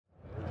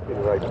Be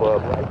the right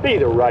club. Be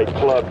the right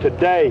club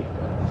today.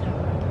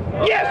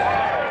 Yes!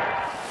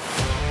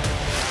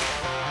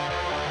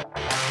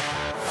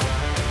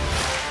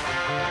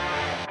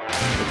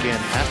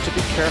 Again, has to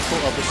be careful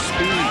of the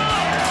speed.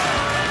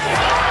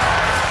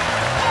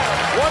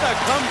 What a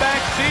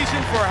comeback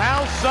season for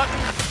Hal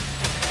Sutton.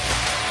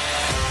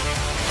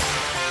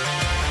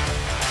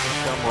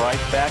 Come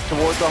right back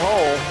toward the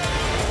hole.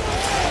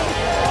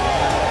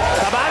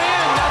 How about in?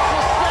 That's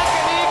the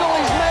second eagle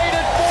he's made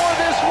it for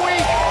this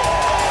week.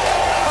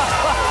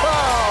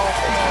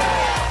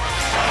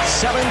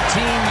 17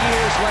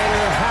 years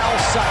later, Hal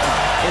Sutton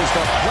is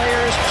the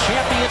Players'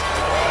 Champion.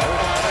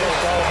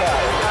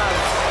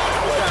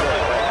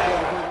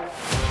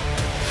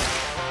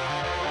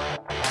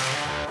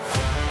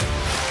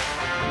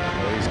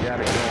 He's got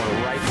it going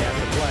right at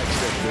the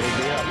flagstick. It'll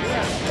be up.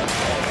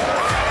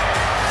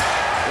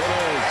 It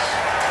is.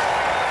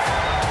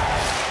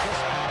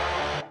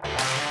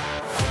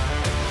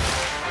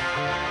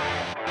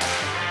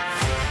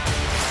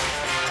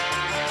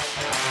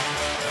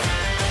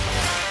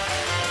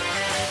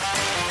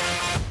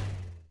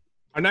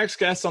 Our next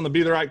guest on the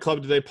Be the Right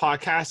Club Today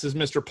podcast is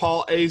Mr.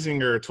 Paul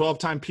Azinger,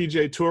 12-time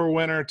PGA Tour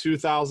winner,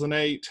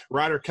 2008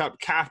 Ryder Cup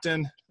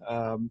Captain,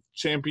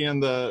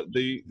 championed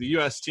the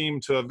U.S.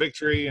 team to a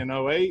victory in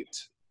 2008.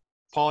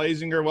 Paul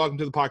Azinger, welcome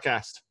to the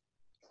podcast.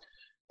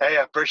 Hey,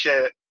 I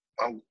appreciate it.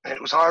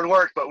 It was hard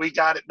work, but we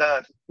got it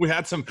done. We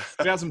had some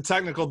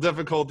technical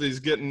difficulties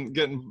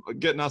getting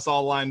us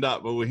all lined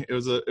up, but it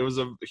was a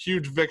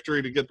huge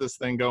victory to get this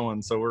thing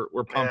going. So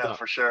we're pumped up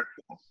for sure.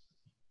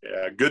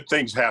 Yeah, good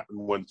things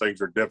happen when things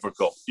are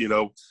difficult. You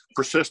know,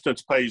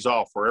 persistence pays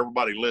off for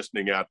everybody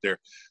listening out there.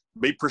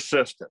 Be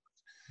persistent.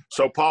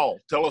 So, Paul,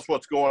 tell us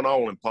what's going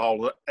on in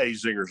Paul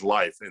Azinger's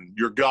life and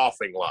your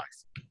golfing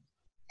life.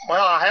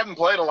 Well, I haven't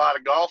played a lot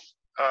of golf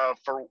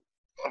for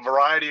a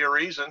variety of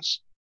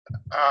reasons.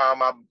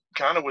 I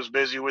kind of was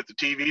busy with the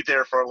TV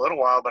there for a little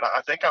while, but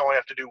I think I only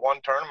have to do one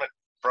tournament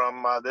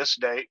from this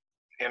date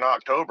in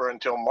October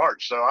until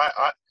March. So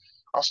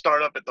I'll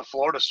start up at the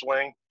Florida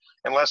swing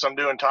unless I'm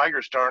doing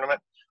Tigers tournament.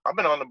 I've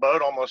been on the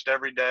boat almost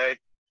every day.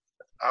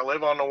 I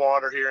live on the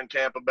water here in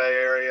Tampa Bay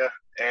area,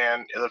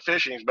 and the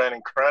fishing's been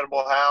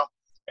incredible, Hal.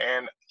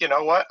 And you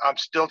know what? I'm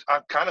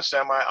kind of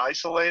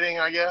semi-isolating,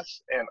 I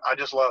guess, and I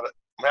just love it.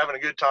 I'm having a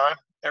good time.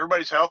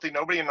 Everybody's healthy.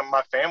 Nobody in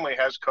my family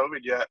has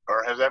COVID yet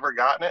or has ever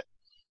gotten it.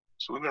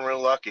 So we've been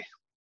real lucky.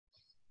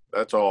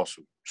 That's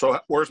awesome. So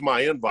where's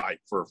my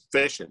invite for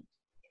fishing?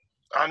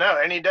 I know.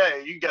 Any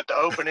day. You got the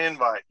open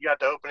invite.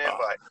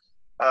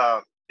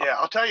 Yeah,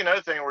 I'll tell you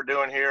another thing we're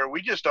doing here.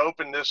 We just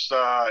opened this,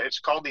 it's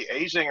called the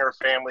Azinger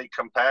Family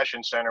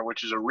Compassion Center,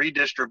 which is a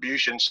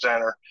redistribution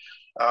center.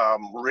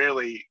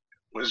 Really,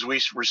 as we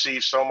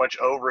receive so much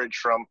overage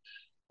from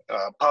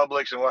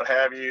Publix and what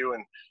have you,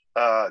 and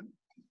a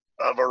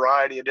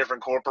variety of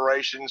different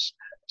corporations.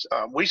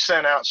 We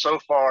sent out so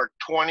far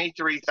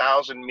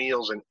 23,000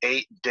 meals in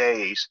 8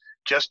 days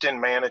just in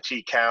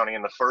Manatee County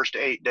in the first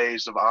 8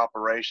 days of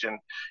operation.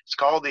 It's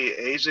called the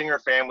Azinger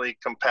Family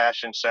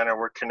Compassion Center.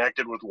 We're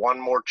connected with One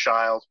More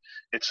Child.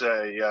 It's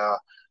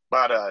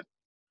about a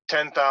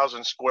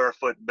 10,000 square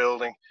foot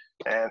building,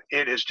 and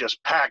it is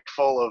just packed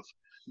full of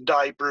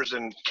diapers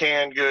and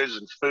canned goods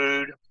and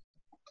food.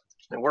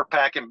 And we're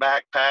packing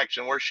backpacks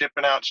and we're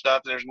shipping out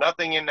stuff. There's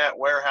nothing in that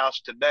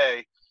warehouse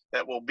today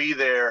that will be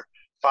there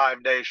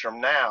 5 days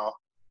from now,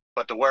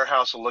 but the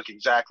warehouse will look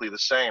exactly the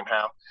same.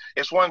 How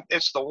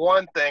it's the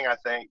one thing I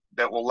think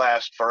that will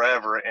last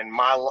forever. And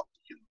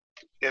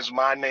as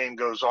my name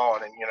goes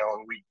on, and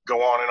and we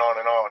go on and on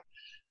and on,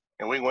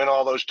 and we win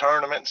all those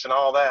tournaments and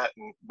all that,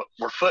 but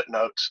we're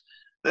footnotes.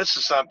 This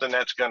is something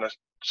that's going to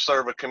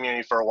serve a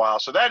community for a while.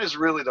 So that is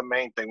really the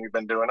main thing we've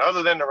been doing,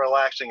 other than the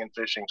relaxing and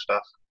fishing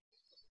stuff.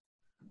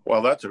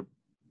 Well, that's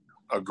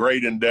a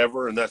great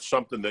endeavor, and that's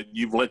something that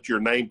you've lent your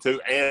name to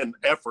and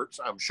efforts,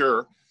 I'm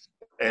sure,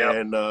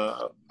 and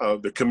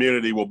the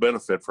community will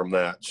benefit from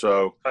that.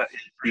 So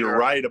you're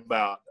right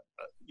about,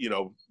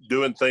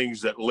 doing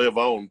things that live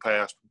on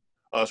past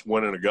us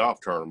winning a golf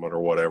tournament or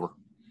whatever.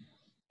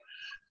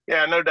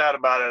 Yeah, no doubt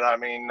about it. I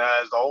mean,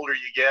 as the older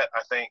you get,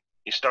 I think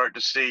you start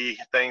to see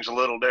things a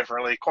little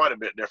differently, quite a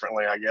bit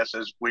differently, I guess,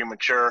 as we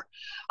mature.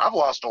 I've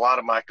lost a lot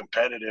of my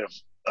competitive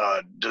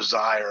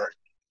desire.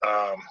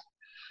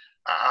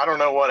 I don't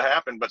know what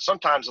happened, but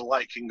sometimes the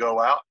light can go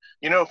out.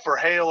 For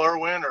Hale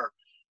Irwin or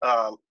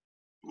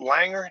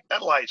Langer,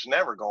 that light's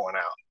never going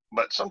out.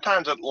 But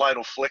sometimes that light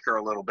will flicker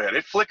a little bit.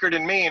 It flickered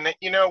in me, and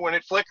when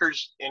it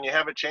flickers and you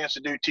have a chance to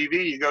do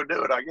TV, you go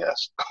do it, I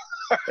guess.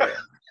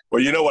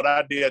 Well, you know what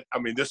I did? I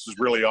mean, this is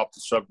really off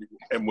the subject,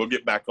 and we'll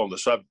get back on the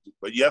subject.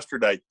 But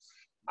yesterday,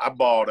 I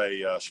bought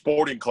a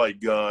sporting clay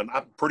gun.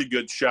 I'm a pretty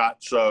good shot,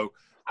 so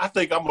I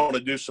think I'm going to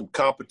do some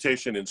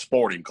competition in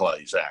sporting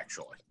clays,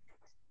 actually.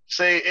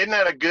 See, isn't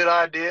that a good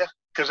idea?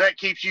 Because that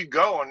keeps you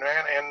going,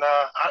 man. And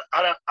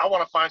I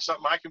want to find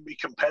something I can be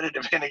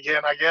competitive in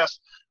again, I guess.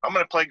 I'm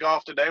going to play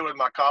golf today with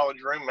my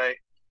college roommate.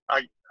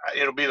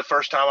 It'll be the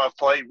first time I've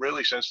played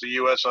really since the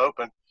U.S.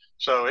 Open.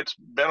 So it's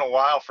been a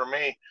while for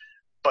me.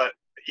 But,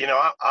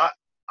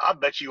 I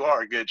bet you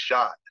are a good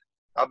shot.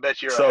 I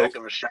bet you're a heck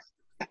of a shot.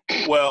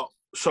 Well,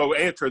 so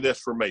answer this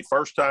for me.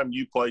 First time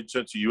you played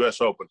since the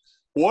U.S. Open.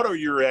 What are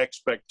your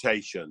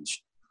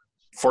expectations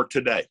for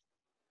today?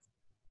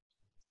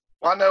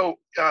 Well, I know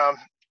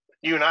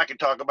you and I could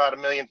talk about a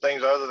million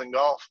things other than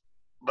golf,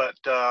 but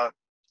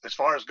as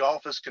far as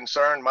golf is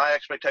concerned, my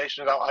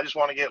expectations, I just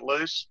want to get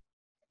loose.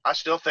 I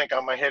still think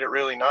I'm going to hit it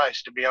really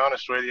nice. To be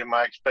honest with you,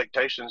 my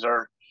expectations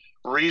are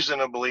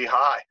reasonably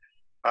high.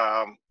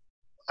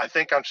 I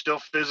think I'm still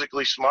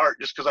physically smart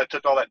just because I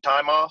took all that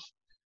time off.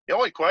 The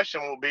only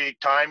question will be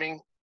timing,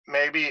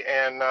 maybe,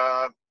 and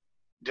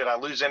did I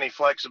lose any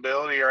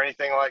flexibility or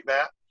anything like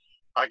that?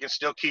 I can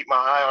still keep my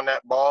eye on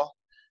that ball,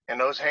 and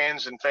those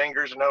hands and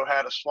fingers know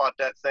how to swat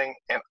that thing,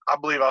 and I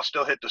believe I'll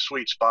still hit the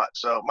sweet spot.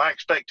 So my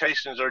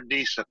expectations are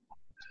decent.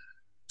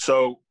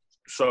 So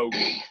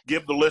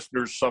give the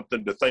listeners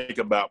something to think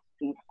about.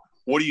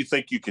 What do you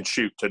think you can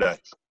shoot today?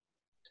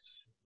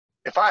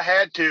 If I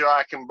had to,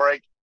 I can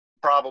break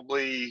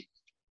probably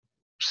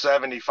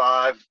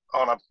 75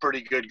 on a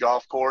pretty good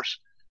golf course.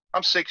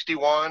 I'm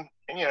 61,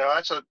 and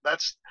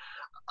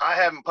I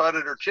haven't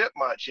putted or chipped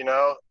much.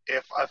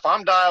 If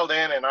I'm dialed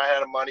in and I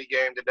had a money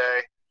game today,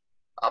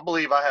 I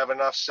believe I have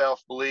enough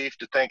self-belief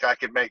to think I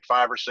could make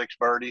 5 or 6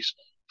 birdies,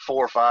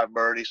 4 or 5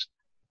 birdies.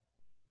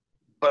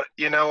 But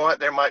you know what?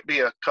 There might be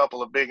a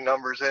couple of big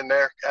numbers in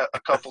there, a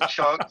couple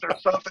chunks or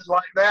something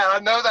like that. I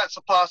know that's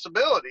a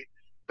possibility,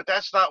 but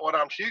that's not what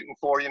I'm shooting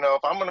for. If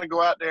I'm going to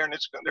go out there and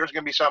there's going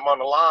to be something on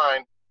the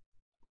line,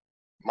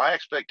 my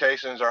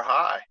expectations are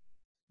high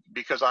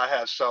because I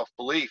have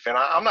self-belief. And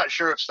I'm not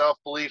sure if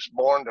self-belief's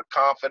born to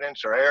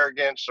confidence or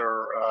arrogance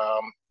or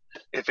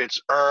if it's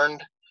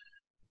earned.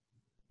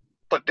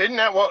 But isn't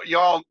that what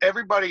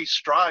everybody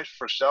strives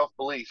for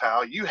self-belief,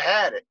 Hal? You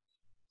had it,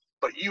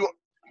 but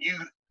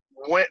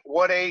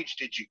what age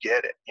did you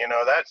get it?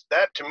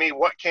 That to me,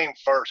 what came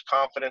first,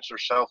 confidence or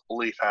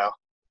self-belief, Hal?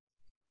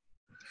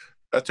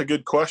 That's a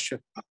good question.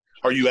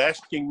 Are you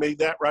asking me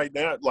that right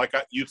now? Like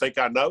you think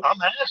I know?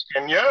 I'm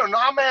asking you. No,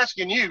 I'm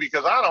asking you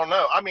because I don't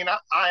know. I mean,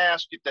 I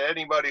ask it to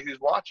anybody who's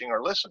watching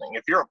or listening.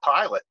 If you're a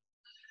pilot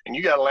and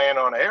you got to land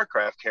on an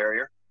aircraft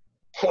carrier,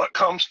 what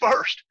comes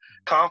first,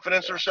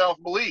 confidence or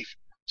self-belief?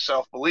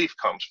 Self-belief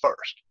comes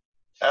first.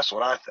 That's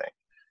what I think.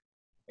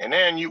 And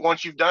then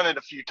once you've done it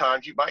a few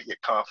times, you might get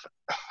confident.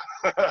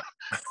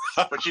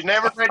 But you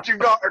never let your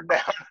guard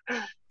down.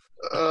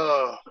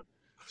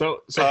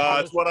 So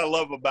that's what I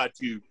love about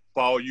you,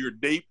 Paul. You're a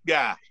deep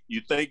guy.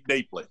 You think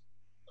deeply.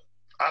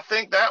 I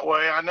think that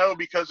way. I know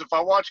because if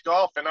I watch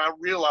golf and I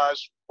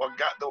realize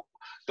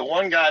the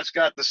one guy's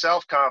got the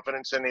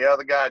self-confidence and the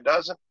other guy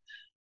doesn't,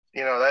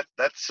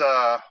 that's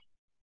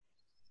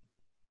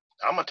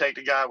I'm going to take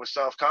the guy with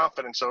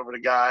self-confidence over the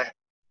guy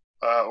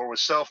or with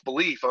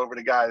self-belief over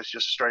the guy that's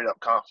just straight up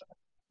confident.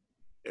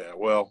 Yeah,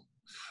 well,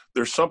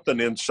 there's something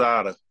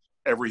inside of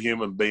every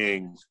human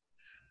being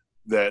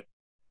that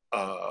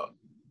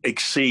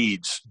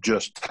exceeds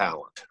just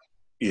talent.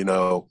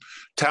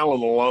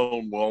 Talent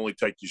alone will only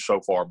take you so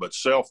far, but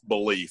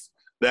self-belief,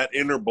 that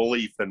inner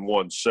belief in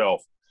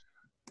oneself,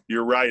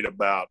 you're right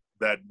about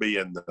that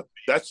being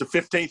that's the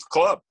 15th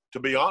club, to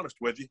be honest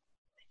with you.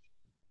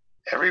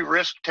 Every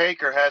risk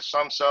taker has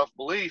some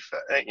self-belief.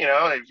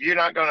 If you're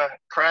not going to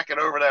crack it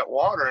over that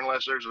water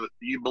unless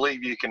you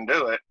believe you can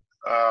do it,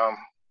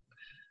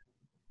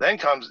 then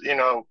comes,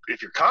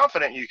 if you're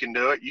confident you can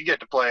do it, you get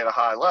to play at a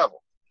high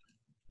level.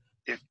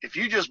 If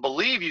you just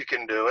believe you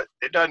can do it,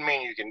 it doesn't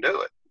mean you can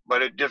do it.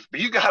 But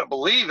you got to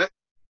believe it.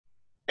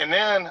 And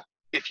then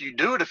if you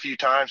do it a few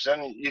times,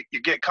 then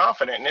you get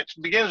confident. And it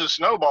begins to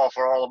snowball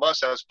for all of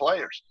us as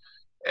players.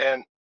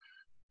 And,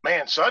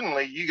 man,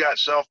 suddenly you got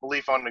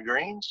self-belief on the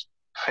greens.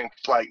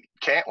 Like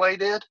Cantlay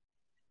did,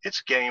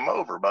 it's game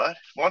over, bud.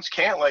 Once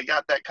Cantlay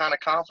got that kind of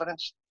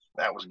confidence,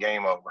 that was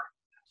game over.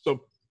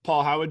 So,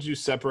 Paul, how would you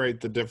separate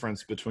the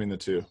difference between the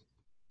two?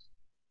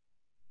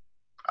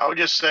 I would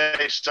just say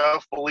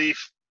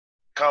self-belief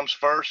comes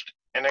first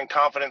and then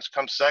confidence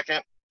comes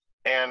second.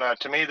 And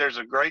to me, there's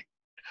a great,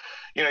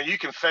 you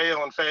can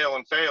fail and fail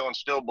and fail and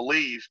still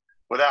believe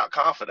without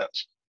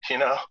confidence,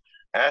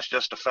 That's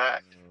just a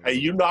fact. Hey,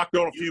 you knocked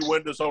on a few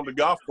windows on the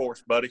golf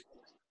course, buddy.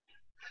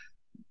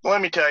 Let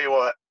me tell you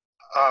what,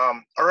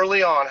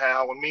 early on,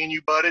 Hal, when me and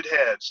you butted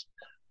heads,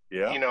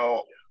 yeah,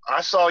 I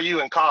saw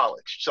you in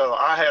college. So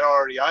I had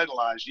already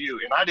idolized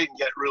you, and I didn't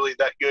get really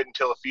that good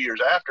until a few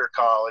years after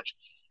college.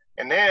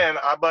 And then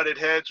I butted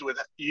heads with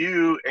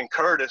you and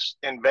Curtis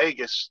in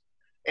Vegas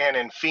and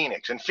in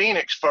Phoenix. And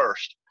Phoenix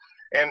first.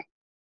 And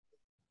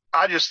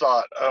I just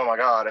thought, oh, my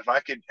God, if I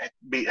could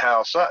beat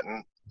Hal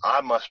Sutton, I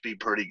must be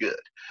pretty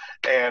good.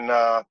 And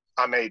I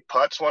made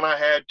putts when I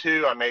had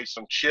to. I made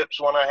some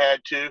chips when I had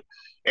to.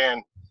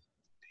 And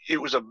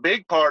it was a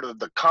big part of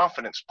the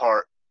confidence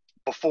part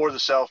before the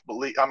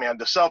self-belief. I mean,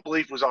 the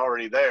self-belief was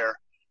already there.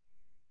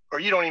 Or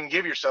you don't even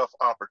give yourself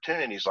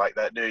opportunities like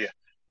that, do you?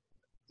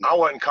 I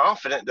wasn't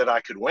confident that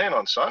I could win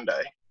on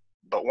Sunday.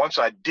 But once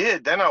I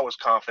did, then I was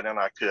confident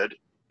I could.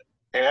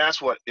 And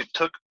that's what it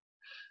took,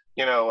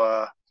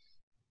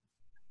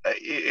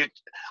 I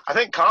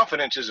think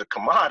confidence is a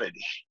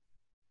commodity,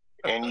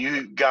 and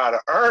you got to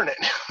earn it.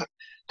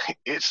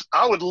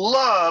 I would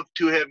love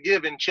to have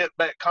given Chip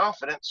Beck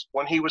confidence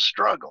when he was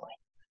struggling.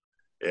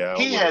 Yeah,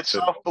 he had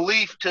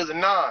self-belief to the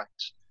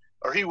nines,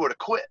 or he would have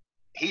quit.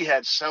 He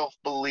had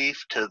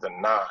self-belief to the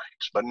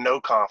nines, but no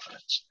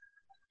confidence.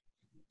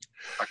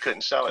 I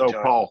couldn't sell it to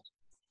him. Paul,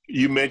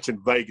 you mentioned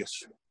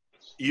Vegas.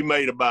 You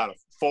made about a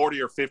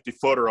 40 or 50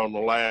 footer on the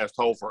last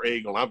hole for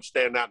Eagle. I'm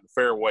standing out in the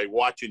fairway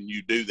watching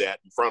you do that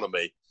in front of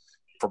me.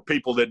 For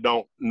people that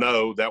don't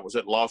know, that was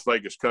at Las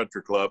Vegas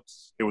Country Club.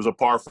 It was a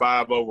par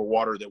 5 over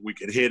water that we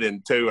could hit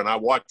into, and I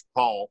watched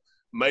Paul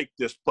make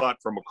this putt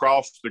from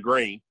across the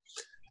green.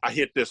 I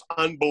hit this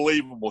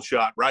unbelievable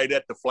shot right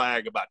at the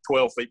flag about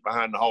 12 feet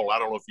behind the hole. I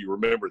don't know if you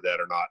remember that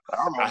or not.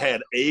 I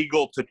had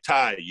Eagle to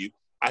tie you.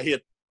 I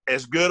hit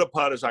as good a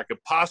putt as I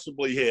could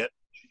possibly hit,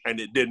 and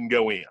it didn't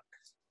go in.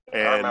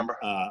 And I remember.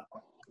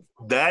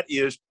 That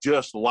is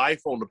just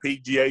life on the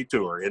PGA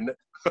Tour, isn't it?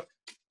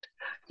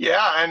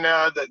 Yeah, and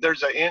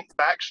there's a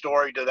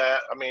backstory to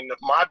that. I mean,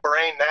 my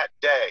brain that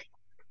day,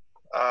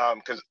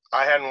 because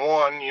I hadn't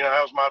won,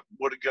 that was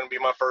going to be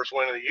my first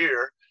win of the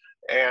year.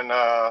 And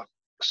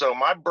so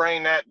my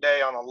brain that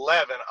day on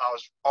 11, I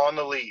was on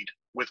the lead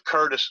with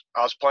Curtis.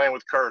 I was playing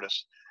with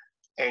Curtis,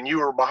 and you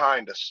were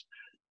behind us.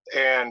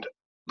 And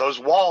those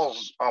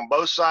walls on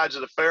both sides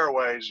of the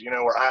fairways,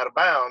 were out of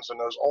bounds in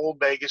those old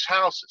Vegas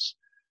houses.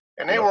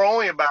 And they were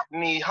only about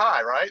knee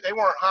high, right? They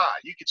weren't high.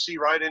 You could see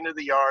right into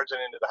the yards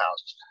and into the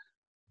houses.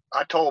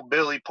 I told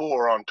Billy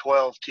Poor on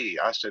 12T,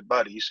 I said,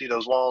 buddy, you see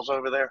those walls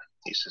over there?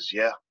 He says,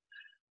 yeah.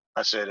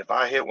 I said, if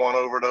I hit one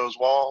over those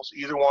walls,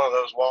 either one of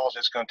those walls,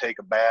 it's going to take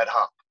a bad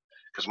hop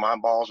because my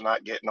ball's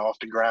not getting off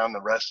the ground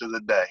the rest of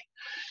the day.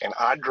 And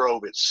I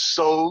drove it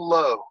so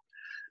low.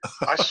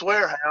 I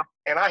swear, Hal,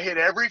 and I hit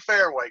every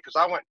fairway because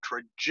I went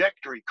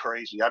trajectory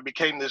crazy. I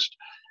became this,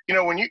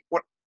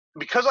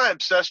 because I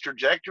obsessed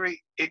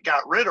trajectory, it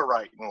got rid of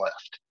right and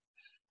left.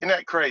 Isn't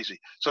that crazy?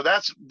 So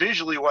that's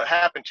visually what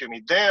happened to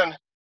me. Then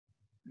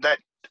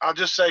I'll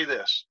just say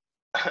this.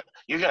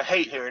 You're going to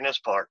hate hearing this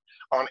part.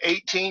 On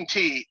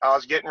 18T, I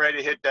was getting ready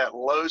to hit that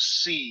low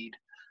seed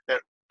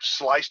that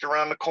sliced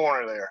around the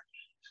corner there.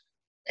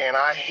 And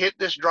I hit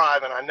this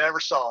drive, and I never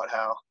saw it,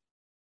 Hal.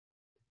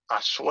 I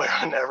swear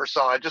I never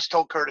saw it. I just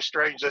told Curtis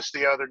Strange this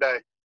the other day.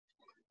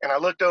 And I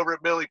looked over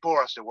at Billy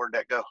Poor. I said, where'd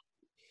that go?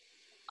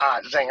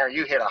 Zinger,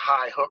 you hit a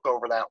high hook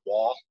over that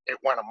wall. It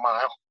went a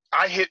mile.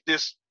 I hit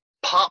this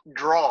pop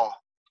draw.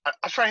 I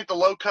was trying to hit the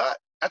low cut.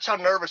 That's how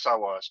nervous I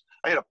was.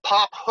 I hit a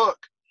pop hook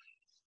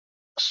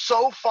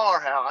so far,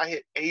 Hal, I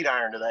hit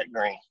 8-iron to that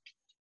green.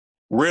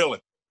 Really?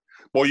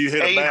 Well, you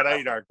hit a bad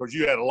 8-iron because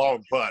you had a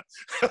long putt.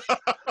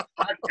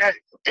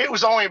 It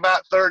was only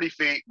about 30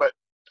 feet, but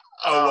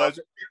was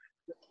it?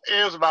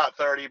 It was about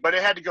 30, but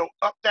it had to go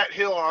up that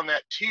hill on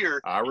that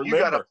tier. I remember.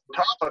 You got up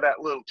top of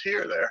that little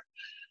tier there.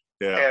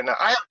 Yeah. And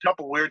I had a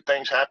couple weird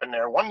things happen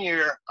there. One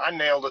year, I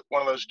nailed it,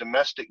 one of those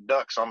domestic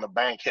ducks on the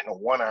bank, hitting a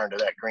 1-iron to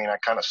that green. I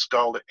kind of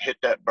sculled it, hit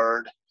that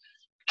bird,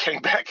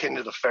 came back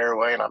into the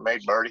fairway, and I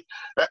made birdie.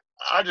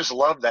 I just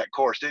loved that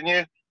course, didn't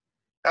you?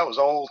 That was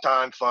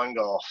old-time fun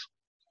golf.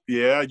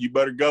 Yeah, you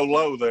better go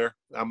low there.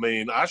 I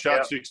mean, I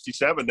shot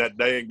 67 that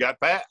day and got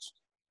past.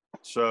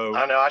 So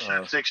I know I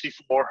shot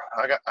 64.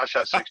 I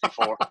shot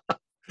 64.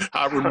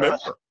 I remember.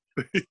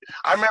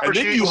 I remember. And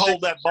then you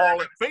hold that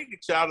ball at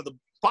Phoenix out of the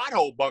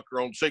pothole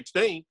bunker on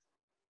 16.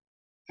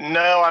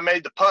 No, I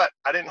made the putt.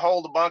 I didn't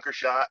hold the bunker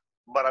shot,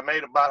 but I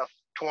made about a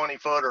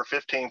 20-footer,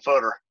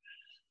 15-footer.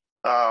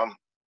 That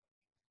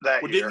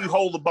well, year. Didn't you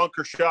hold the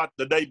bunker shot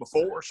the day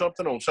before or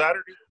something on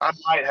Saturday? I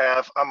might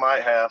have.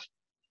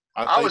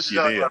 I was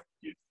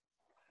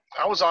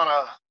on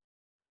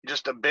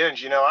just a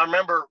binge. I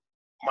remember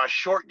my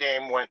short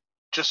game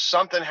just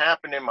something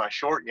happened in my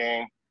short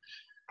game,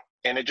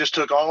 and it just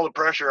took all the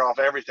pressure off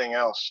everything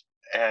else.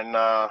 And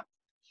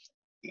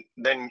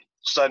then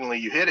suddenly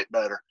you hit it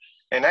better.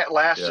 And that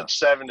lasted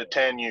 7 to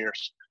 10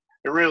 years.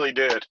 It really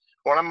did.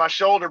 When my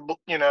shoulder,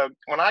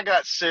 when I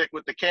got sick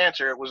with the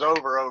cancer, it was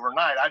over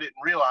overnight. I didn't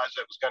realize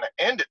it was going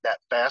to end it that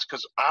fast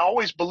because I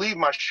always believed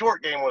my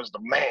short game was the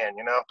man,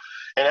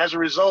 And as a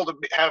result of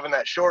having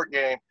that short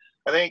game,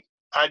 I think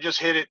I just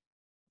hit it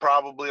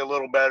probably a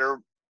little better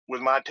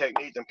with my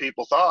technique than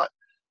people thought.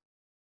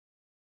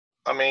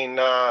 I mean,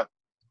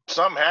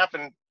 something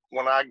happened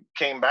when I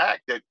came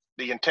back that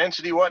the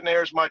intensity wasn't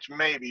there as much,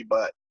 maybe,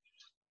 but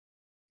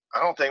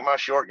I don't think my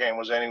short game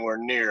was anywhere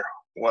near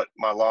what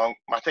I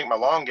think my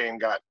long game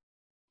got.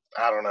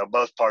 I don't know,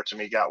 both parts of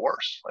me got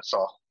worse. That's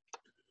all.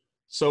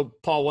 So,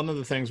 Paul, one of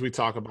the things we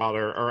talk about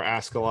or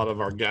ask a lot of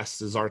our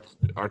guests is our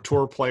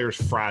tour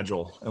players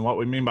fragile? And what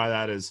we mean by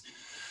that is,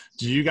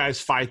 do you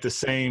guys fight the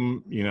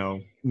same,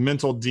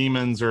 mental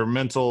demons or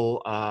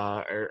mental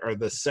or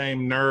the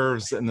same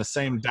nerves and the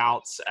same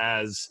doubts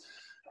as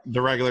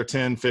the regular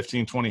 10,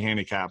 15, 20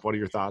 handicap? What are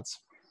your thoughts?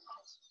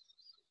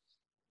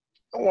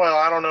 Well,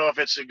 I don't know if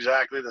it's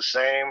exactly the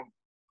same.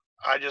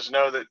 I just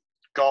know that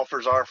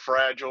golfers are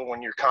fragile.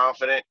 When you're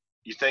confident,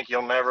 you think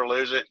you'll never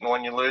lose it. And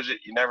when you lose it,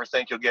 you never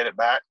think you'll get it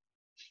back.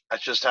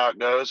 That's just how it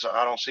goes.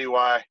 I don't see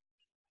why,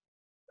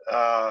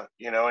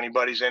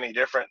 anybody's any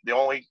different. The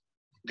only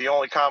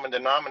common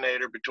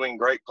denominator between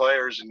great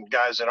players and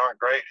guys that aren't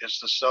great is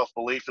the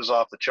self-belief is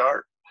off the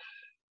chart.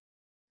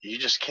 You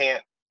just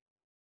can't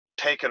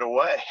take it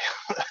away.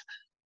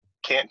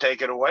 Can't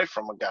take it away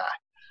from a guy.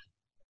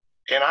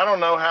 And I don't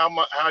know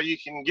how you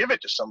can give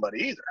it to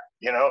somebody either.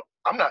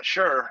 I'm not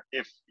sure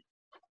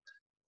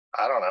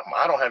I don't know.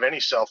 I don't have any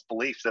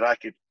self-belief that I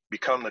could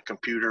become the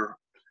computer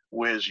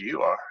whiz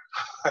you are.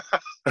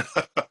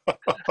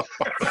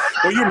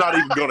 Well, you're not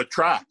even going to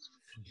try.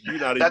 You're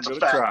not even going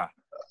to try.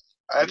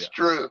 That's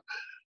true.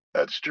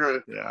 That's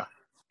true. Yeah.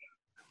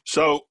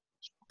 So,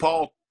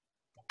 Paul,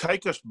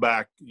 take us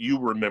back. You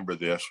remember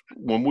this.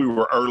 When we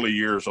were early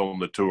years on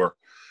the tour,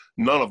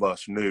 none of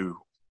us knew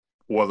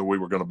whether we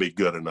were going to be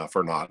good enough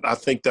or not. I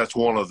think that's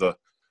one of the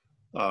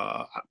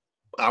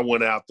I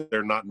went out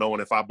there not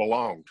knowing if I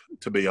belonged,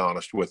 to be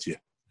honest with you.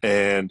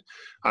 And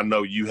I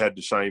know you had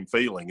the same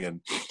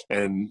feeling.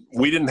 And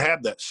we didn't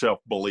have that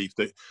self-belief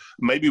that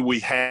maybe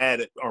we had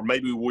it or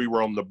maybe we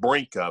were on the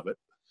brink of it.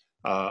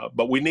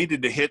 But we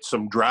needed to hit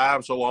some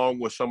drives along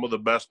with some of the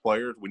best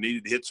players. We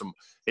needed to hit some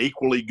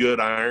equally good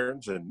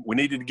irons. And we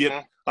needed to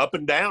get up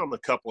and down a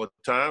couple of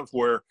times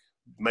where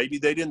maybe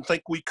they didn't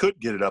think we could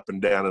get it up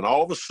and down. And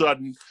all of a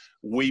sudden,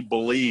 we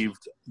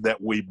believed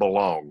that we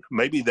belonged.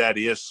 Maybe that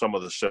is some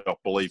of the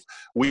self-belief.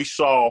 We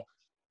saw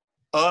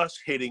us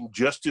hitting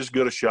just as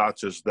good of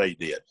shots as they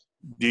did.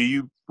 Do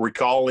you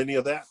recall any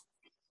of that?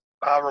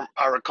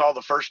 I recall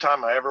the first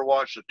time I ever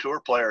watched a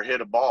tour player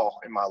hit a ball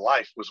in my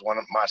life was one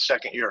of my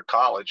second year of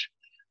college.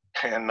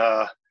 And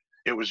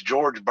it was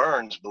George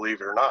Burns,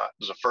 believe it or not.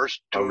 It was the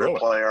first tour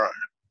player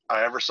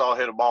I ever saw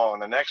hit a ball.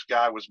 And the next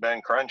guy was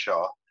Ben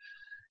Crenshaw.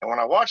 And when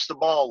I watched the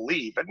ball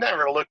leave, I'd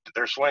never looked at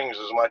their swings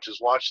as much as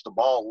watched the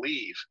ball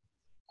leave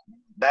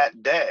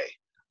that day.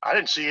 I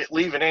didn't see it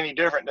leaving any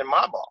different than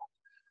my ball.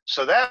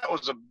 So that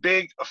was a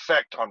big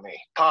effect on me,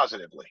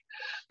 positively.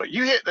 But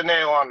you hit the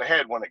nail on the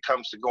head when it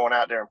comes to going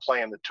out there and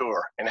playing the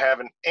tour and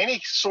having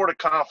any sort of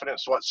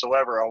confidence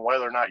whatsoever on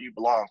whether or not you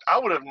belonged. I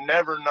would have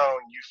never known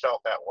you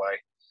felt that way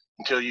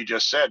until you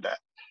just said that.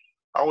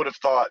 I would have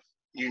thought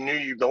you knew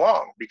you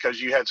belonged because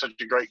you had such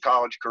a great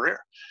college career.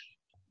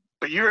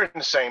 But you're in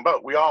the same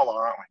boat. We all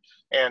are, aren't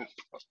we? And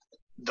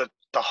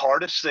the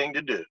hardest thing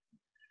to do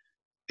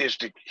is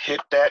to hit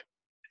that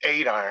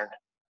 8-iron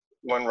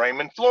when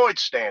Raymond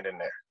Floyd's standing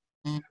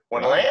there,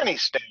 when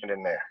Lanny's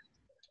standing there.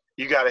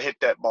 You got to hit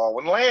that ball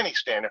when Lanny's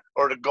standing there,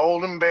 or the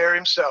Golden Bear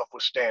himself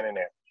was standing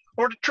there,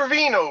 or the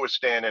Trevino was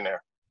standing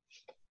there,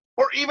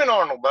 or even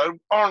Arnold.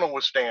 Arnold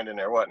was standing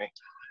there, wasn't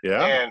he?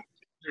 Yeah. And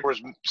there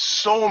was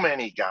so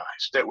many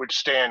guys that would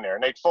stand there,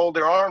 and they'd fold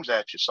their arms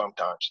at you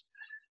sometimes,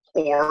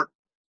 or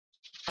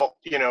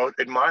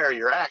admire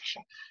your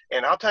action.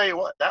 And I'll tell you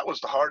what, that was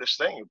the hardest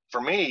thing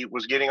for me,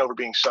 was getting over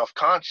being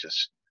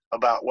self-conscious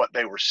about what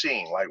they were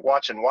seeing, like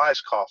watching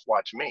Weiskopf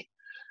watch me.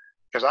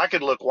 Because I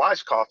could look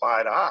Weiskopf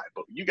eye to eye,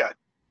 but you got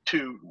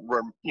two,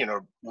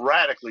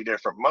 radically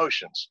different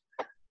motions.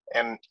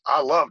 And I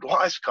loved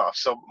Weiskopf.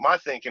 So my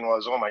thinking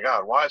was, oh my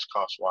God,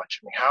 Weiskopf's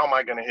watching me. How am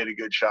I going to hit a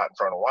good shot in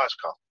front of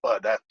Weiskopf?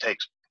 But that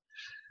takes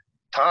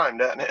time,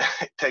 doesn't it?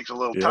 It takes a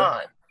little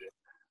time.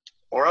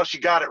 Or else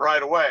you got it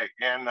right away.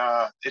 And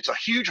it's a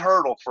huge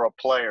hurdle for a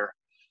player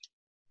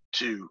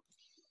to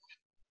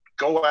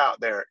go out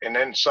there and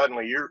then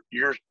suddenly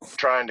you're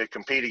trying to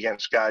compete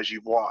against guys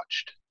you've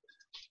watched.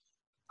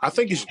 I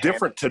think it's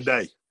different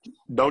today.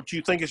 Don't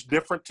you think it's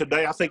different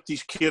today? I think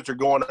these kids are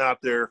going out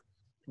there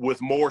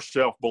with more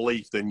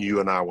self-belief than you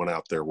and I went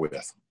out there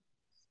with.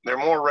 They're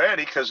more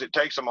ready because it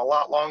takes them a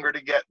lot longer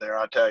to get there.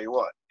 I'll tell you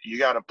what, you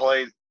got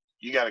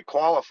to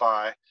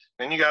qualify,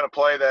 then you got to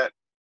play that,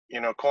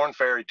 Corn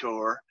Ferry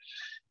Tour,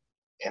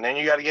 and then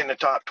you got to get in the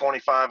top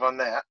 25 on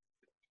that.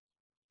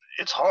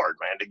 It's hard,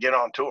 man, to get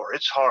on tour.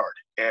 It's hard.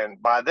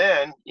 And by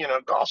then,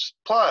 golf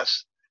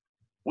plus,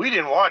 we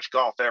didn't watch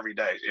golf every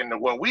day. And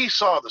when we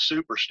saw the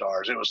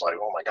superstars, it was like,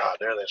 oh my God,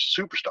 they're the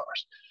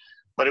superstars.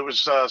 But it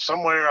was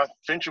somewhere,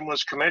 Fincham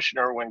was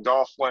commissioner when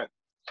golf went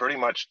pretty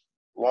much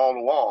wall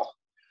to wall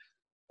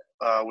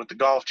with the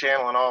Golf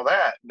Channel and all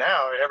that.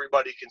 Now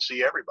everybody can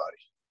see everybody.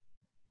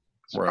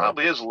 So it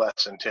probably is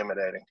less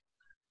intimidating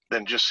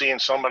than just seeing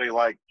somebody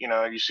like,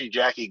 you see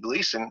Jackie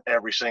Gleason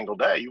every single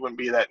day. You wouldn't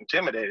be that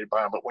intimidated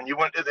by him. But when you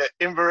went to the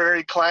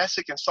Inverary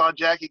Classic and saw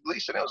Jackie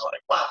Gleason, it was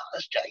like, wow,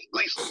 that's Jackie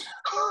Gleason.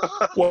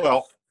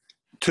 Well,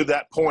 to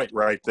that point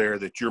right there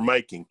that you're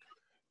making,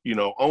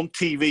 on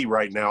TV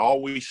right now,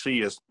 all we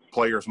see is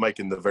players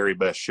making the very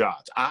best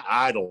shots. I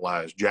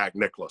idolize Jack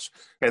Nicklaus.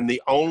 And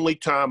the only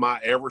time I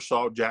ever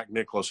saw Jack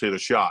Nicklaus hit a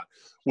shot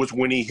was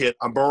when he hit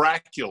a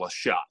miraculous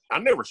shot. I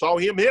never saw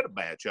him hit a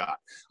bad shot.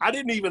 I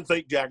didn't even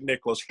think Jack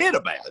Nicklaus hit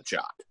a bad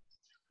shot.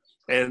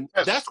 And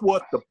that's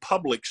what the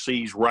public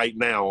sees right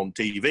now on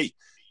TV.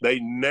 They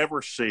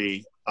never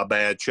see a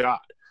bad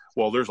shot.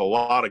 Well, there's a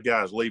lot of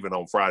guys leaving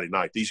on Friday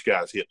night. These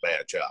guys hit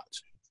bad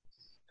shots.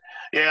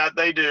 Yeah,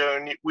 they do.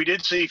 And we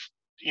did see,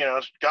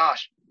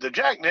 the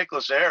Jack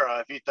Nicklaus era,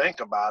 if you think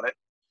about it,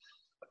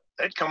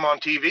 they'd come on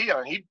TV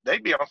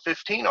they'd be on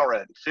 15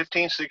 already,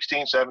 15,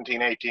 16,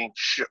 17, 18,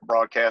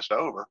 broadcast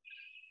over.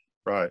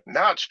 Right.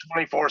 Now it's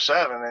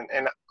 24/7.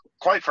 And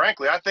quite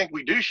frankly, I think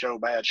we do show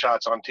bad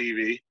shots on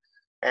TV.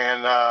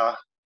 And,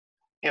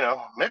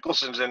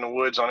 Mickelson's in the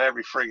woods on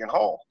every friggin'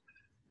 hole.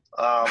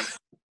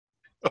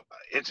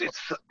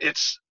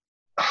 It's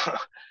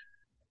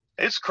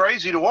it's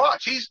crazy to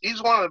watch.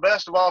 He's one of the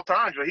best of all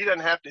time, but he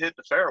doesn't have to hit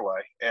the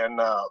fairway. And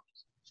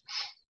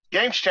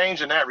game's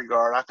changed in that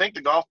regard. I think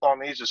the golf ball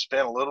needs to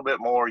spin a little bit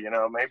more.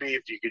 Maybe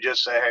if you could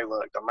just say, hey,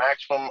 look, the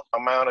maximum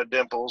amount of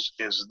dimples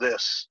is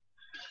this.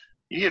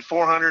 You get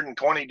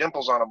 420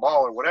 dimples on a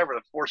ball or whatever,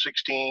 the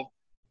 416.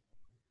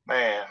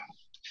 Man,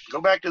 go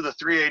back to the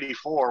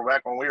 384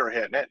 back when we were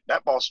hitting it.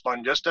 That ball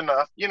spun just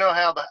enough. You know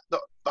how the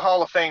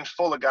Hall of Fame's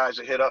full of guys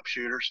that hit up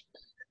shooters.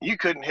 You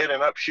couldn't hit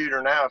an up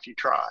shooter now if you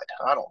tried,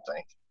 I don't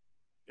think.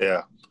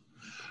 Yeah.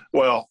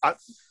 Well,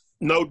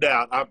 no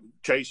doubt,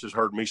 Chase has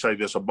heard me say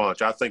this a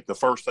bunch. I think the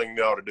first thing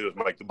they ought to do is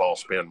make the ball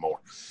spin more,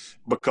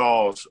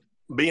 because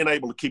being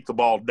able to keep the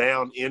ball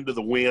down into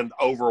the wind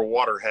over a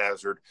water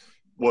hazard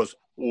was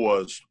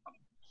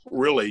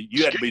really,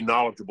 you had to be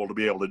knowledgeable to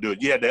be able to do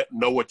it. You had to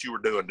know what you were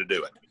doing to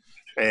do it.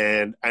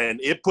 And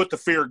it put the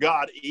fear of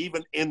God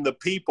even in the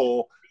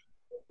people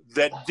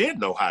that did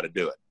know how to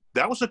do it.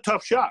 That was a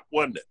tough shot,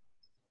 wasn't it?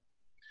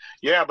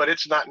 Yeah, but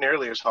it's not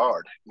nearly as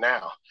hard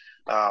now.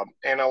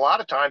 And a lot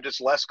of times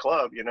it's less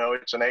club.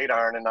 It's an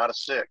 8-iron and not a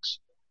 6.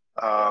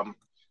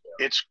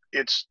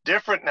 It's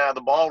different now.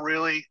 The ball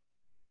really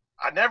 –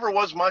 I never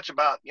was much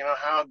about,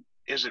 how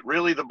is it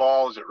really the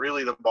ball? Is it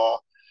really the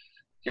ball?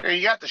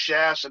 You got the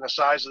shafts and the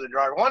size of the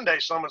driver. One day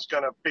someone's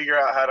going to figure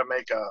out how to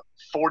make a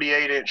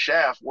 48-inch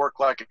shaft work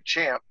like a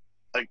champ,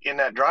 like in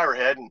that driver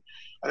head. And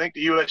I think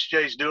the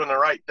USGA is doing the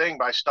right thing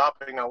by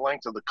stopping the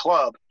length of the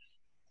club.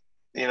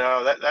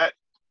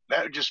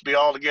 That would just be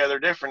altogether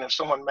different if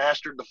someone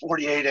mastered the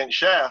 48-inch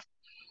shaft.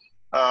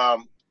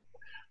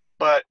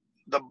 But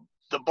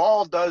the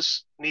ball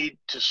does need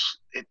to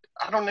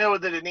 – I don't know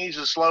that it needs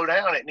to slow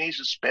down. It needs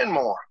to spin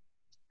more.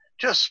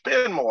 Just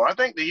spin more. I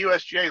think the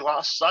USGA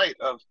lost sight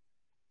of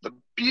the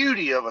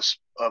beauty of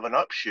an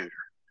up shooter.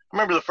 I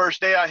remember the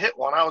first day I hit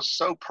one, I was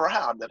so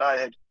proud that I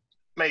had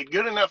made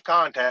good enough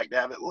contact to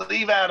have it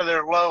leave out of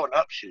there low and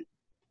up shoot.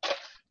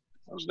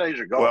 Those days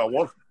are gone.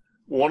 Well,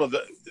 one of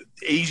the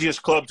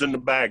easiest clubs in the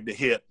bag to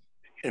hit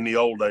in the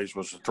old days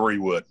was a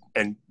 3-wood,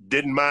 and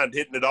didn't mind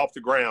hitting it off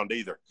the ground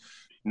either.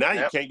 Now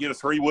you can't get a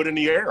 3-wood in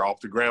the air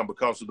off the ground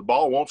because the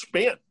ball won't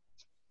spin.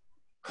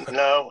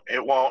 No,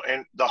 it won't.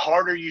 And the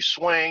harder you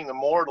swing, the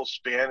more it'll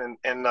spin.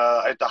 And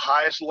at the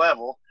highest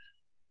level,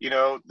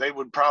 they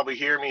would probably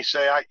hear me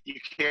say, you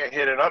can't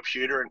hit an up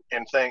shooter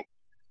and think,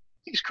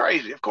 he's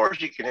crazy. Of course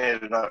you can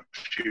hit an up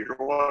shooter.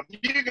 Well,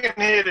 you can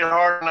hit it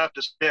hard enough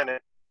to spin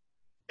it.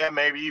 Yeah,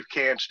 maybe you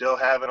can still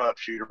have an up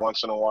shooter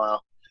once in a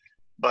while.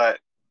 But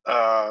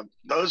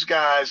those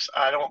guys,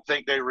 I don't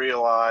think they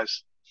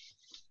realize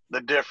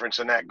the difference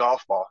in that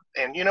golf ball.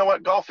 And you know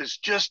what? Golf is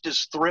just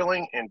as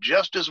thrilling and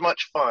just as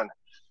much fun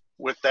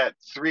with that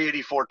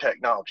 384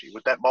 technology,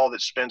 with that ball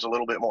that spins a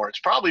little bit more.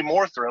 It's probably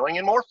more thrilling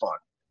and more fun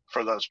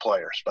for those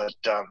players. But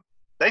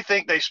they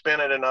think they spin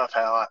it enough,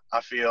 Hal.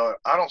 I feel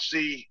I don't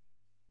see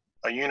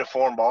a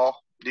uniform ball.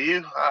 Do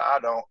you? I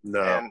don't.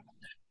 No. And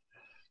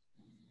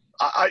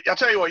I'll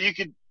tell you what, you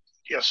could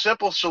 –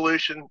 simple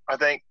solution, I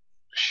think,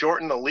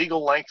 shorten the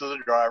legal length of the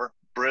driver.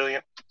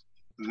 Brilliant.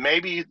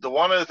 Maybe the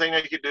one other thing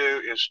they could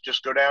do is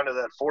just go down to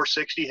that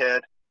 460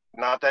 head,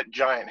 not that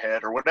giant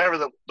head, or whatever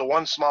the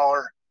one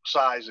smaller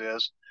size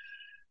is.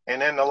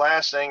 And then the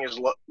last thing is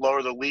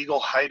lower the legal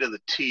height of the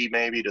tee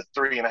maybe to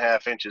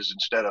 3.5 inches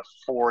instead of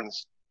 4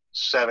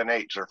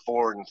 7/8 or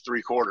 4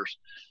 3/4.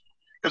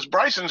 Because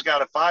Bryson's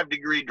got a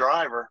 5-degree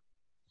driver,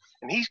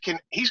 and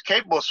he's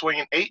capable of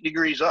swinging 8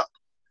 degrees up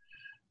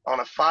on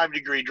a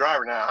 5-degree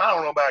driver. Now, I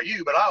don't know about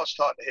you, but I was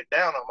taught to hit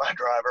down on my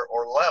driver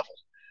or level.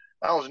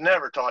 I was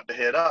never taught to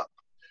hit up.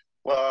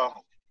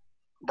 Well,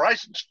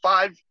 Bryson's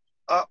 5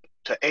 up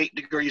to 8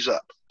 degrees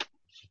up.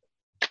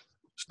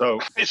 So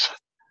it's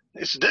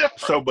different.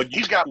 So, but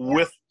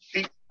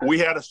we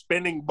had a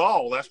spinning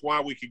ball. That's why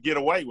we could get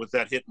away with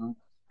that hitting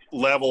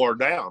level or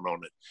down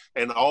on it.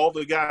 And all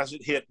the guys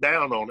that hit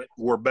down on it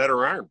were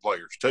better iron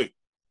players too.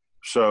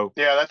 So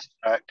yeah, that's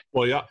a fact.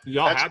 Well,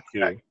 y'all had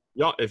to.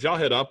 If y'all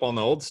hit up on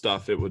the old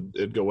stuff,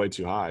 it'd go way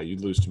too high.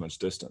 You'd lose too much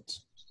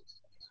distance.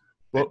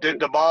 Well,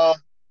 the ball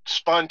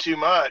spun too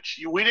much.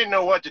 We didn't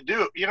know what to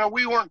do.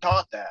 We weren't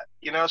taught that.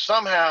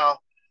 Somehow,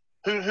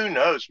 who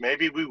knows?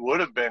 Maybe we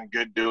would have been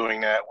good doing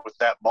that with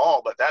that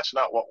ball, but that's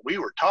not what we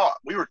were taught.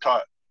 We were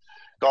taught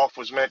golf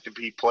was meant to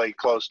be played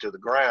close to the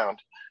ground.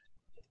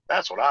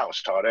 That's what I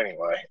was taught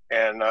anyway.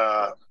 And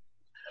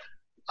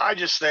I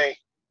just think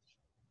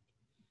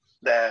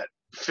that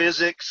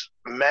physics,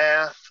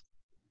 math,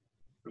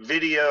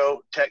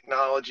 video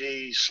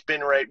technology,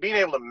 spin rate, being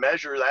able to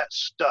measure that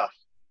stuff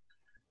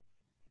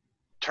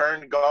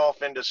turned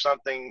golf into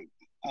something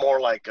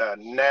more like a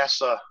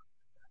NASA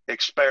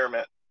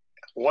experiment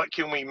what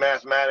can we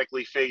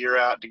mathematically figure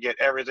out to get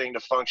everything to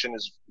function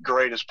as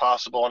great as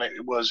possible? And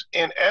it was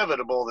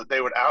inevitable that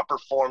they would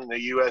outperform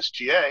the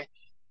USGA.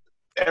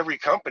 Every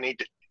company,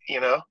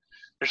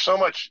 there's so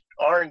much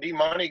R&D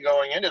money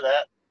going into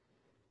that.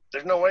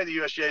 There's no way the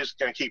USGA is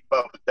going to keep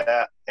up with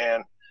that.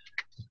 And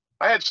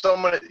I had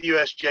someone at the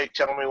USGA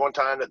tell me one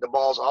time that the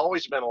ball's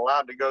always been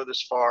allowed to go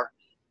this far,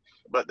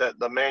 but that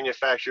the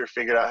manufacturer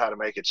figured out how to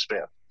make it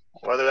spin.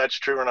 Whether that's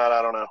true or not,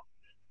 I don't know.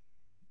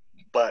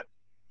 But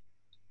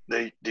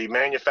the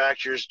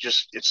manufacturers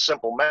it's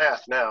simple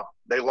math now.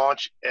 They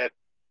launch at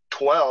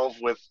 12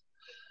 with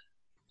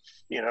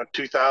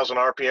 2,000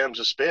 RPMs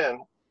a spin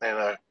and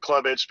a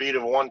club head speed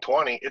of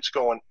 120. It's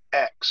going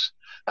X.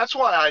 That's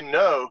why I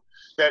know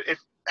that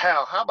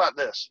how about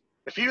this?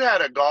 If you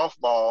had a golf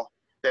ball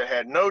that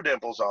had no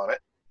dimples on it,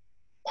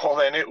 well,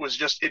 then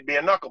it'd be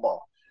a knuckleball.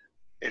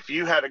 If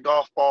you had a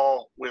golf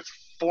ball with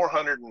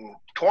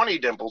 420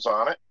 dimples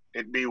on it,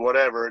 it'd be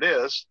whatever it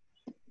is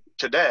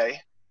today.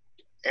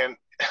 And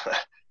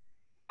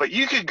but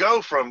you could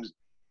go from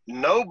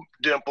no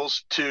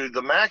dimples to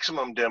the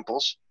maximum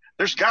dimples.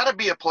 There's got to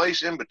be a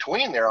place in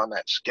between there on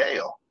that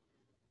scale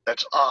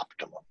that's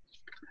optimal.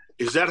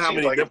 Is that how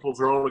many dimples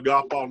are on a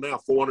golf ball now?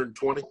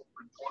 420?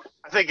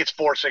 I think it's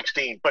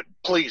 416, but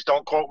please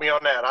don't quote me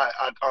on that.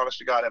 I honest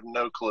to God have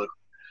no clue.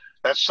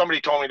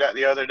 Somebody told me that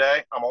the other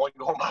day. I'm only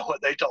going by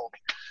what they told me.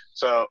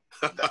 So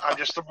I'm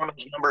just throwing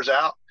those numbers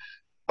out.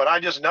 But I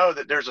just know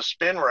that there's a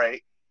spin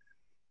rate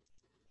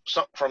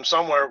from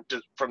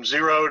from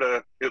 0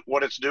 to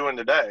what it's doing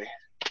today.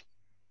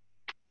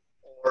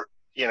 Or,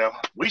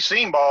 we've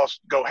seen balls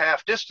go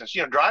half distance.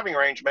 Driving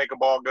range make a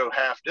ball go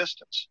half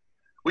distance.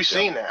 We've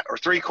seen that, or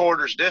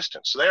 3/4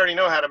 distance. So they already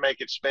know how to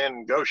make it spin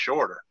and go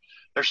shorter.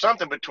 There's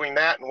something between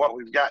that and what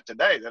we've got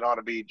today that ought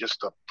to be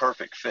just a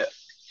perfect fit.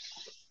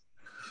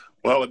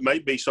 Well, it may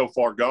be so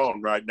far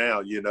gone right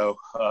now,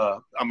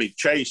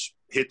 Chase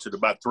hits it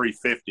about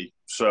 350.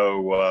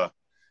 So,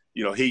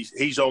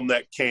 he's on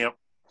that camp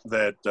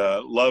that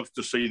loves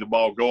to see the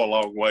ball go a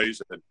long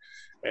ways.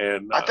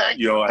 And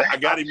I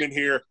got him in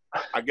here.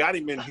 I got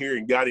him in here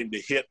and got him to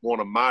hit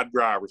one of my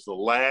drivers, the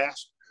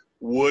last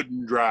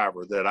wooden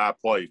driver that I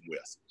played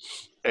with.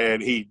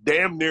 And he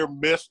damn near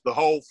missed the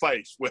whole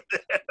face with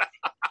it.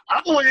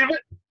 I believe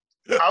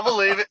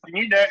it.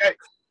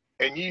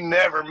 And you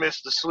never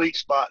missed the sweet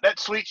spot. That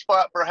sweet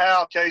spot for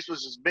Hal Chase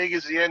was as big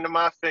as the end of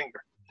my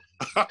finger.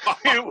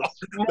 It was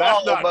small,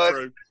 that's not but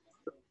true.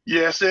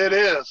 Yes, it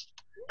is.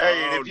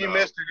 Hey, and if you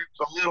missed it, it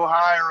was a little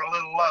high or a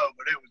little low,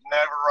 but it was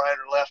never right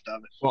or left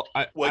of it.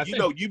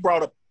 Well, you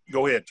brought up –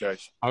 go ahead,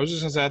 Chase. I was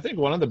just going to say, I think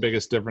one of the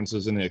biggest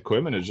differences in the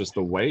equipment is just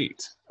the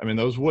weight. I mean,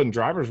 those wooden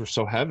drivers were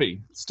so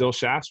heavy. Steel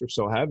shafts were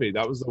so heavy.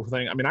 That was the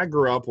thing. I mean, I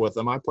grew up with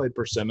them. I played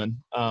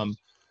persimmon.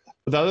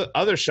 But the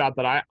other shot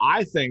that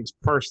I think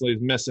personally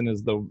is missing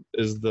is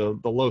the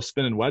low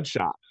spinning wedge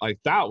shot. Like,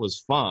 that was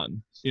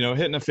fun.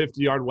 Hitting a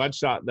 50-yard wedge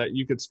shot that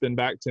you could spin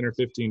back 10 or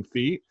 15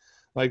 feet.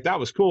 Like, that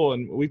was cool.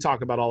 And we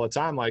talk about all the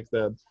time, like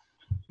the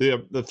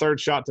third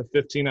shot to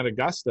 15 at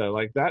Augusta.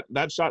 Like,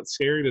 that shot's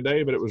scary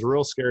today, but it was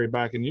real scary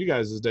back in you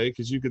guys' day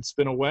because you could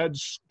spin a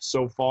wedge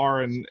so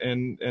far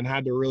and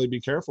had to really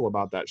be careful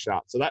about that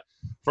shot. So that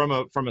from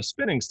a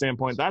spinning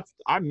standpoint,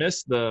 I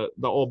miss the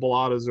old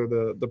Bellatas or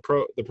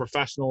the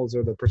professionals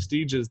or the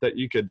prestiges that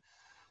you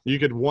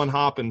could one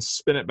hop and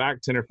spin it back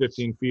 10 or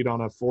 15 feet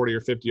on a 40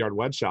 or 50-yard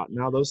wedge shot.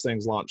 Now those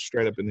things launch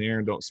straight up in the air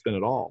and don't spin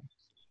at all.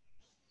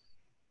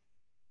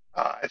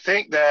 I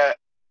think that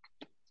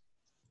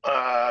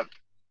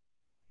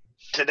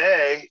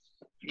today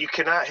you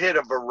cannot hit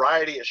a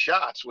variety of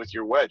shots with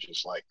your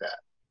wedges like that.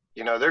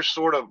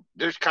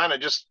 There's kind of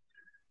just,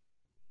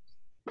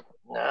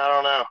 I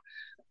don't know.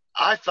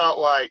 I felt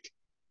like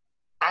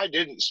I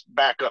didn't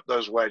back up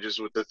those wedges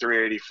with the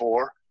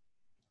 384,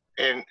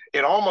 and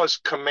it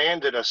almost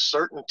commanded a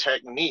certain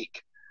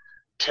technique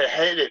to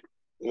hit it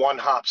one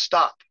hop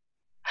stop.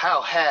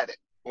 Hal had it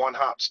one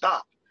hop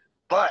stop,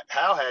 but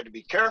Hal had to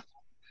be careful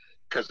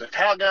because if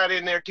Hal got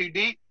in there too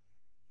deep,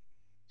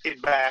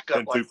 it'd back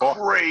up like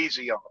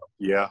crazy on him.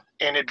 Yeah.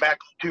 And it'd back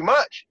up too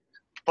much.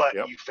 But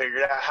you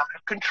figured out how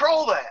to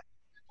control that.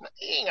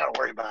 You ain't got to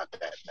worry about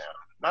that now.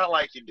 Not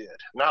like you did.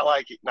 Not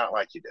like you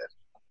did.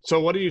 So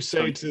what do you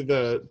say to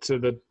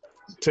the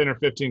 10 or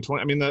 15,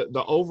 20? I mean,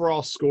 the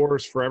overall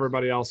scores for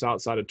everybody else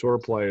outside of tour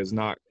play is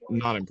not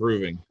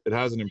improving. It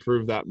hasn't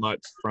improved that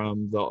much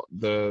from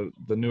the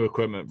new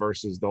equipment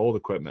versus the old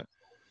equipment.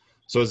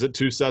 So is it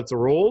two sets of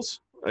rules?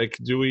 Like,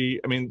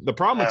 the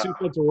problem with two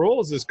sets of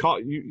rules is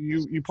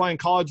you play in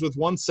college with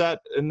one set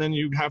and then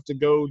you have to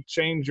go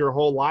change your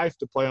whole life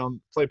to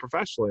play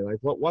professionally. Like,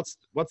 what's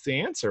the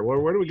answer?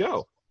 Where do we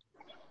go?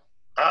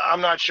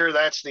 I'm not sure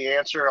that's the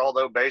answer,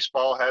 although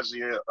baseball has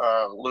the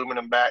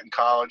aluminum bat in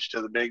college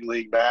to the big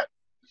league bat.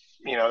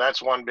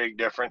 That's one big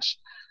difference.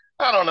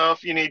 I don't know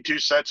if you need two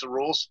sets of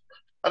rules.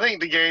 I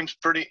think the game's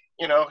pretty,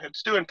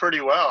 it's doing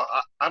pretty well.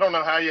 I don't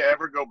know how you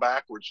ever go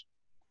backwards.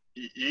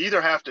 You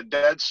either have to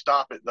dead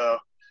stop it, though.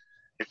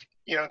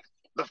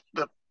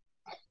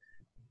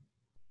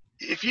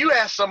 If you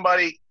ask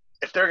somebody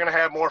if they're going to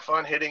have more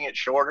fun hitting it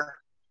shorter,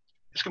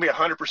 it's going to be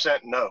 100%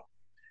 no.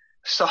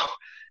 So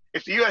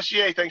if the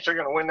USGA thinks they're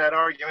going to win that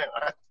argument,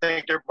 I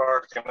think they're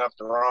barking up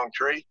the wrong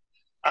tree.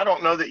 I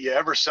don't know that you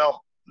ever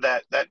sell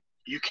that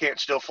you can't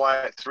still fly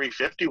at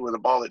 350 with a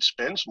ball that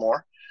spins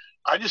more.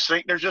 I just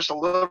think there's just a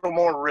little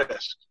more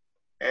risk.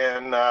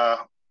 And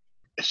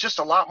it's just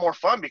a lot more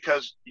fun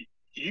because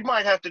you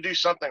might have to do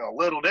something a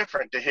little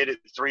different to hit it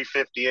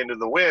 350 into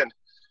the wind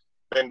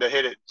than to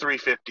hit it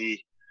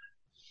 350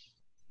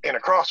 in a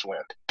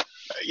crosswind.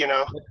 You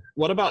know,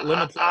 what about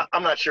limits?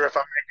 I'm not sure if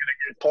I'm making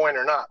a good point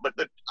or not, but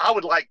I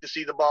would like to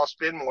see the ball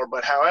spin more.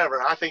 But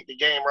however, I think the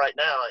game right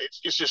now,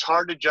 it's just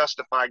hard to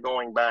justify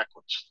going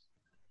backwards.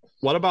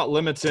 What about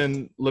limits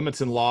in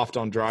loft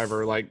on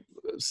driver, like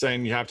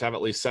saying you have to have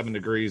at least 7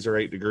 degrees or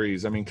 8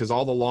 degrees? I mean, because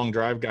all the long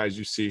drive guys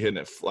you see hitting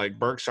it, like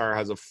Berkshire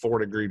has a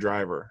 4-degree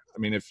driver. I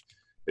mean,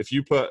 if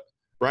you put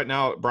right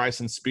now at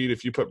Bryson's speed,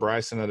 if you put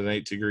Bryson at an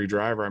 8-degree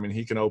driver, I mean,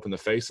 he can open the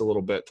face a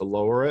little bit to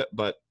lower it,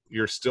 but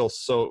he's still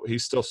so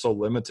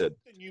limited.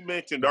 You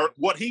mentioned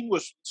what he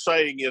was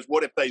saying is,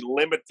 what if they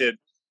limited?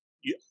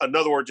 In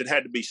other words, it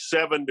had to be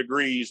 7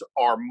 degrees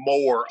or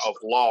more of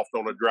loft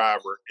on a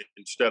driver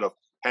instead of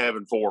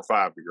having 4 or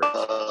 5 degrees.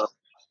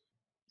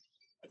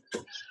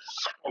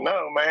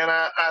 No, man.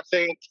 I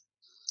think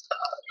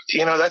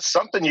that's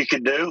something you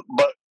could do,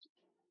 but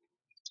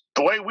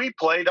the way we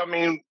played, I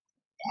mean,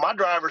 my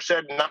driver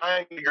said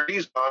 9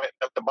 degrees on it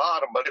at the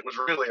bottom, but it was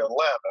really 11.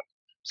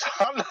 So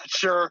I'm not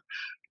sure.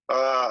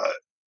 I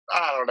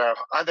don't know.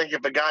 I think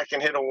if a guy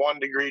can hit a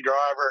 1-degree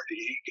driver,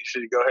 he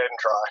should go ahead and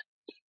try.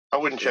 I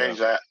wouldn't change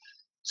that.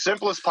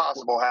 Simple as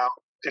possible, Hal.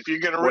 If you're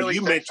going to really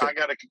think, I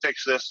got to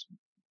fix this.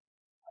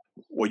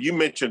 Well, you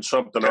mentioned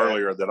something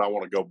earlier that I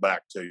want to go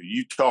back to.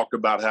 You talked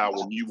about how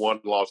when you won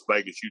Las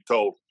Vegas,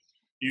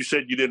 you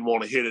said you didn't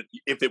want to hit it.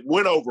 If it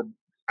went over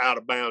out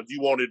of bounds,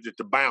 you wanted it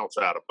to bounce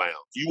out of bounds.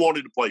 You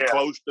wanted to play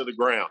close to the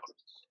ground.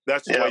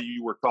 That's the way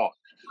you were taught.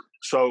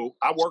 So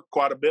I worked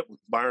quite a bit with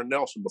Byron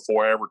Nelson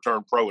before I ever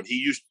turned pro, and he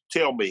used to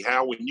tell me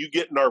how when you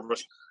get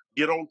nervous,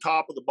 get on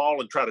top of the ball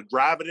and try to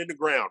drive it in the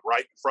ground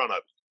right in front of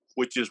you,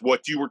 which is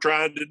what you were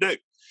trying to do.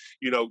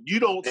 You know, you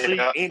don't see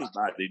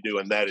anybody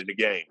doing that in the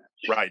game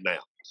right now.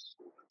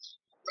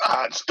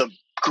 It's the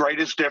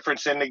greatest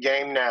difference in the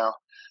game now.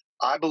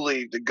 I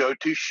believe the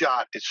go-to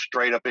shot is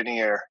straight up in the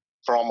air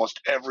for almost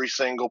every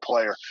single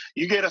player.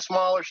 You get a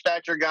smaller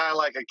stature guy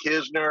like a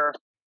Kisner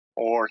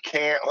or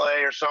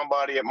Cantlay or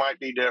somebody, it might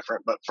be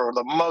different. But for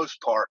the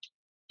most part,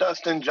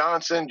 Dustin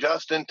Johnson,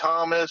 Justin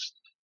Thomas,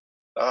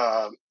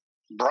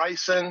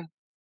 Bryson,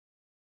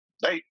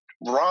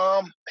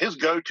 Rom's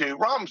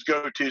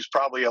go-to is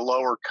probably a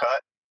lower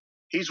cut.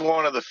 He's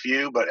one of the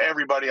few, but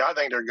everybody, I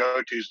think their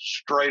go-to's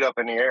straight up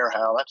in the air,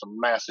 Hal. That's a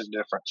massive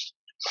difference.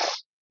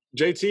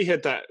 JT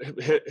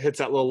hits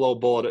that little low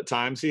bullet at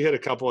times. He hit a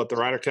couple at the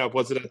Ryder Cup.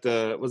 Was it at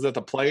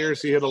the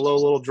Players? He hit a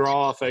little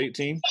draw off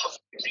 18.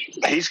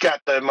 He's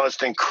got the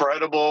most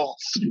incredible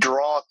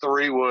draw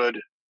 3-wood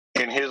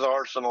in his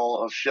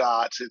arsenal of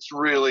shots. It's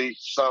really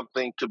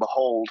something to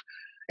behold.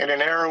 In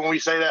an era when we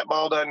say that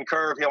ball doesn't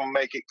curve, he'll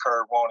make it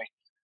curve, won't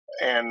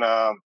he? And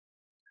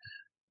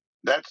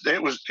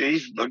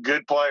he's a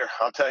good player.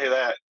 I'll tell you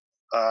that.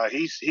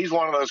 He's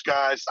one of those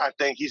guys. I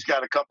think he's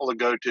got a couple of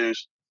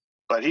go-tos,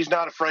 but he's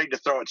not afraid to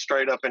throw it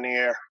straight up in the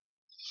air.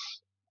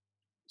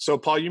 So,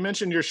 Paul, you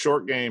mentioned your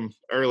short game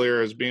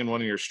earlier as being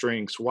one of your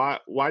strengths. Why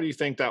do you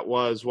think that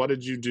was? What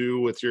did you do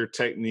with your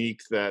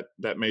technique that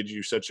made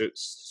you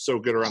so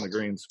good around the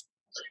greens?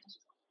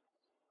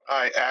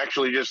 I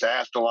actually just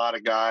asked a lot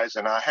of guys,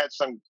 and I had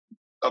some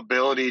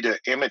ability to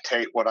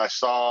imitate what I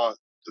saw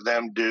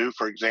them do.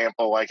 For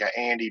example, like an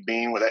Andy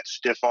Bean with that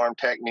stiff arm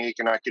technique,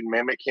 and I could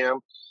mimic him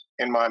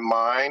in my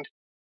mind.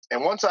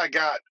 And once I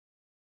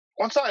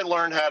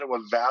learned how to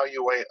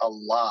evaluate a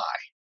lie,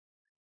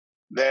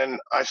 then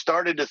I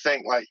started to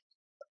think, like,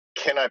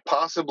 can I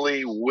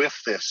possibly whiff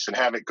this and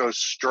have it go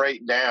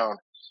straight down?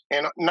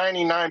 And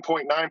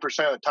 99.9%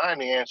 of the time,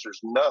 the answer is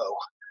no.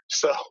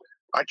 So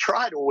I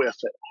try to whiff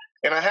it.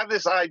 And I have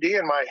this idea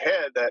in my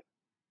head that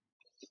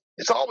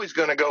it's always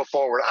going to go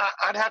forward.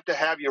 I'd have to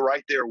have you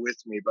right there with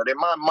me. But in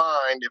my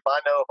mind, if I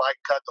know if I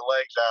cut the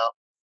legs out,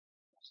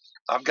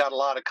 I've got a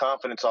lot of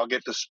confidence I'll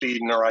get the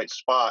speed in the right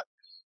spot.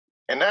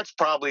 And that's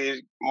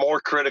probably more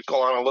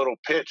critical on a little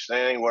pitch than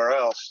anywhere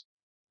else.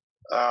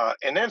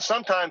 And then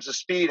sometimes the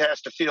speed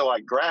has to feel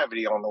like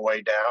gravity on the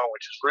way down,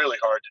 which is really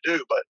hard to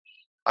do. But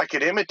I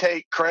could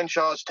imitate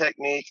Crenshaw's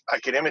technique. I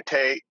could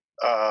imitate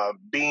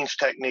Bean's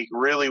technique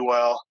really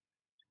well.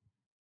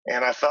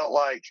 And I felt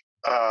like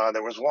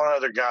there was one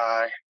other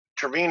guy.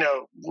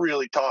 Trevino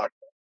really talked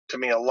to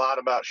me a lot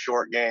about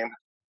short game.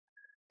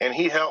 And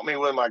he helped me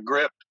with my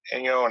grip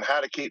and how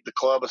to keep the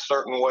club a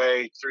certain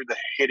way through the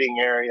hitting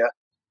area.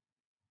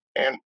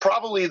 And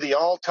probably the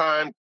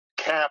all-time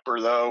capper,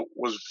 though,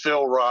 was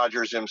Phil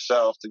Rogers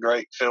himself, the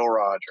great Phil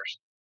Rogers.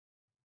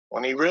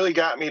 When he really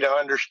got me to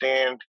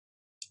understand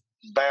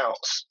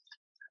bounce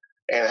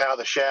and how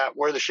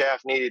where the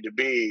shaft needed to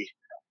be,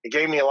 it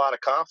gave me a lot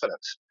of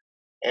confidence.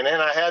 And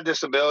then I had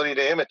this ability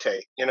to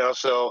imitate,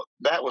 so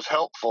that was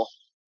helpful.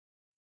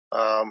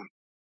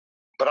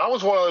 But I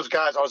was one of those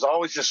guys, I was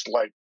always just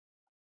like,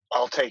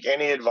 I'll take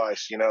any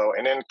advice,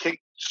 and then kick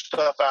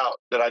stuff out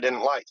that I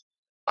didn't like.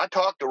 I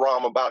talked to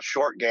Rahm about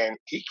short game.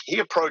 He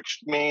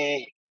approached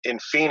me in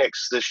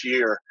Phoenix this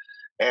year,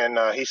 and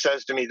he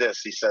says to me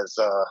this. He says,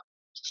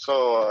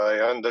 so I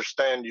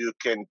understand you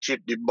can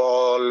chip the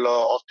ball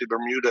off the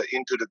Bermuda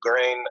into the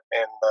grain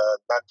and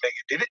not make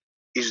it divot.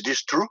 Is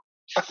this true?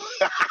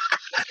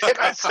 And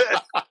I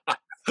said,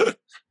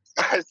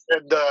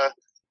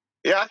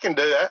 yeah, I can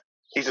do that.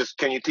 He says,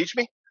 can you teach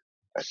me?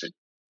 I said,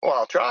 well,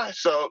 I'll try.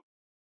 So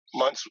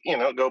months,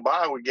 go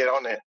by, we get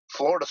on the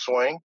Florida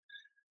swing,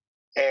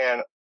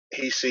 and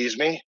he sees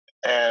me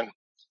and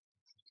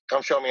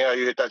come show me how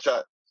you hit that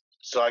shot.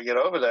 So I get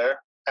over there.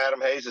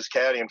 Adam Hayes is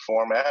caddying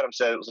for him. Adam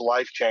said it was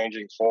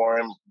life-changing for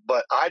him,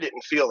 but I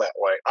didn't feel that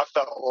way. I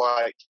felt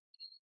like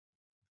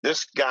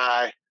this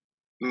guy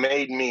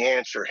made me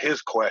answer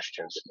his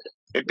questions.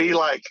 It'd be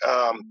like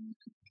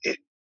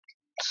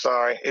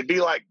it'd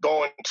be like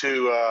going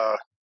to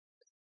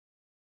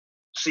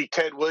see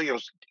Ted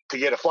Williams to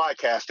get a fly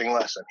casting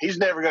lesson. He's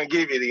never going to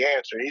give you the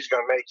answer. He's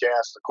going to make you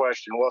ask the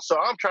question. Well, so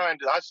I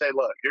say,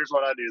 look, here's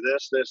what I do,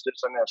 this,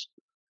 and this.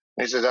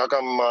 And he says, how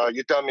come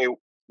you tell me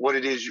what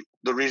it is,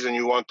 the reason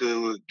you want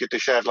to get the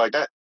shaft like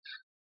that?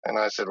 And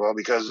I said, well,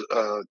 because,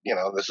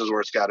 this is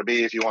where it's got to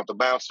be if you want the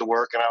bounce to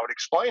work. And I would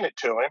explain it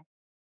to him,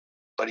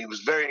 but he was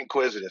very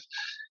inquisitive.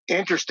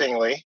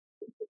 Interestingly,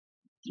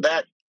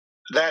 that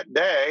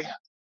day,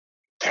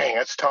 dang,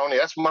 that's Tony.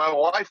 That's my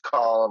wife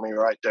calling me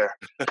right there.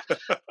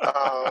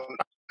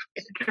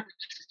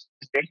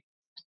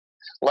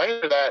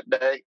 Later that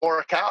day,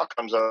 Morikawa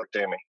comes over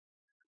to me.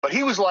 But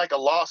he was like a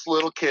lost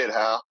little kid,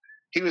 Hal.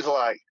 He was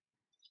like,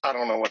 I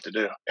don't know what to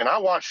do. And I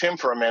watched him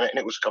for a minute, and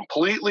it was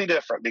completely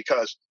different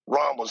because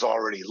Rahm was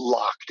already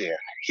locked in.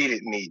 He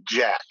didn't need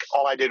jack.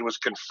 All I did was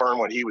confirm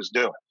what he was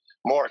doing.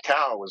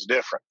 Morikawa was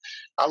different.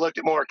 I looked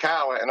at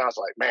Morikawa, and I was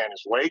like, man,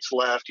 his weight's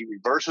left. He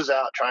reverses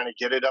out trying to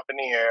get it up in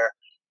the air.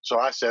 So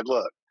I said,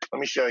 look, let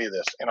me show you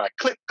this. And I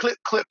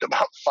clipped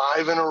about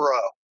 5 in a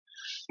row.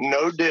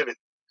 No divot.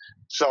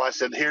 So I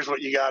said, here's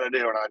what you got to do.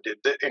 And I did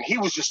that. And he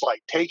was just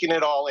like taking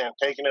it all in,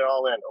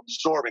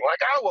 absorbing like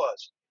I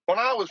was when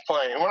I was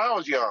playing, when I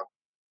was young.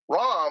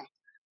 Rahm,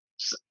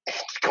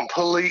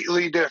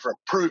 completely different.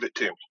 Prove it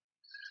to me.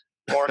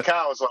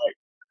 Morikawa was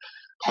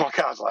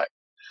like,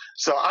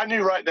 so I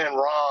knew right then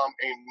Rahm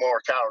and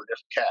Morikawa were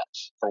different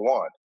cats, for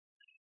one.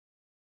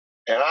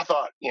 And I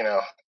thought,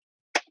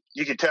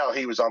 you could tell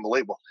he was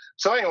unbelievable.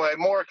 So anyway,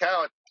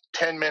 Morikawa,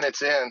 10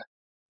 minutes in,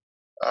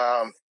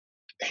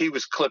 he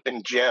was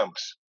clipping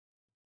gems.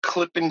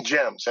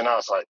 And I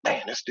was like,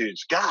 man, this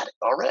dude's got it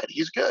already.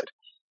 He's good.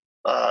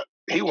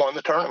 He won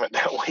the tournament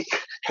that week.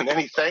 And then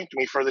he thanked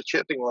me for the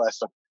chipping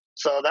lesson.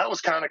 So that was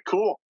kind of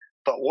cool.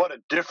 But what a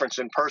difference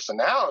in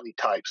personality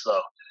types,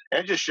 though.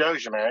 And it just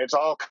shows you, man, it's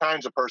all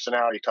kinds of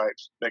personality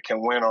types that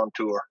can win on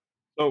tour.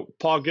 So,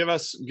 Paul, give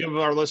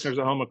our listeners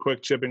at home a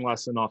quick chipping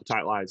lesson off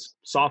tight lies,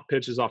 soft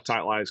pitches off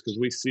tight lies, because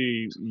we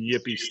see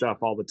yippy stuff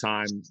all the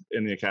time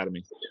in the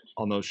academy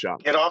on those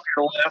shots. Get off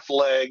your left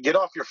leg. Get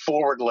off your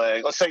forward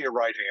leg. Let's say you're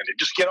right-handed.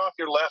 Just get off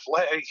your left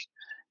leg.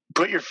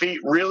 Put your feet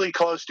really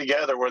close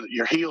together where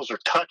your heels are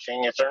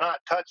touching. If they're not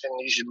touching,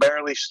 you should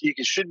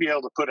be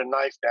able to put a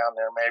knife down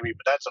there maybe,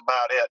 but that's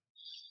about it.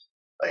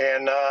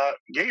 And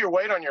get your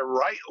weight on your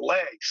right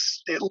leg,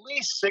 at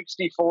least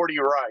 60-40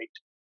 right.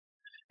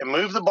 And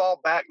move the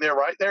ball back there,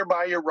 right there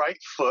by your right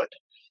foot,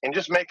 and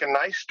just make a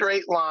nice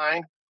straight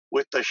line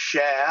with the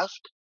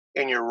shaft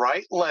in your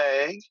right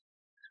leg,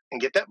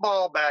 and get that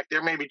ball back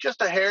there, maybe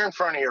just a hair in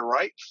front of your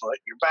right foot,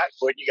 your back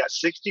foot. You got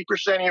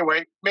 60% of your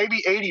weight,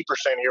 maybe 80%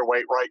 of your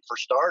weight right for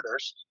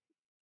starters.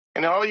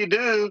 And all you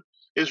do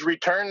is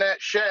return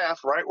that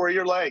shaft right where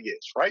your leg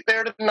is, right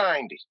there to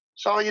 90.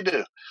 That's all you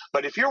do.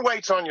 But if your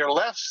weight's on your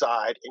left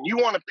side and you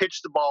want to pitch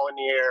the ball in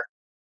the air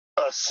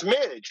a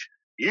smidge,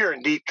 you're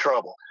in deep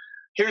trouble.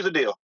 Here's the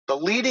deal. The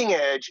leading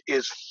edge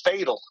is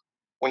fatal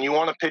when you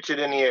want to pitch it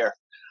in the air.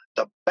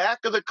 The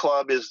back of the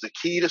club is the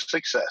key to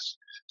success.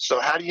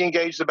 So how do you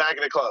engage the back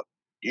of the club?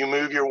 You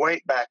move your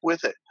weight back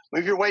with it.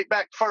 Move your weight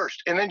back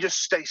first, and then just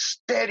stay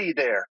steady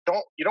there.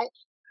 Don't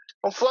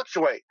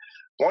fluctuate.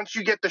 Once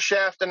you get the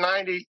shaft to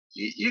 90,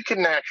 you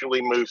can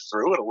naturally move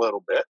through it a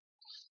little bit,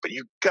 but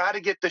you got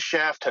to get the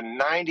shaft to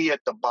 90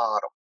 at the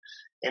bottom.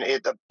 And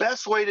the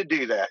best way to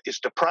do that is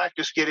to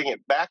practice getting it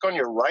back on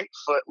your right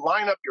foot.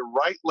 Line up your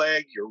right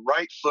leg, your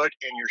right foot,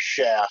 and your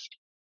shaft.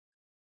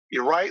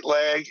 Your right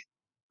leg,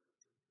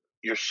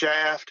 your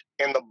shaft,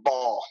 and the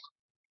ball.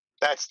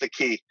 That's the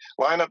key.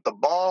 Line up the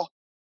ball,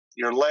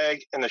 your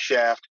leg, and the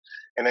shaft,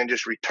 and then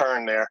just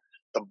return there.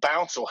 The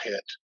bounce will hit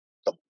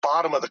the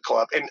bottom of the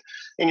club. And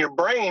in your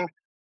brain,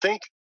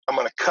 think, I'm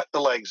going to cut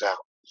the legs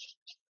out.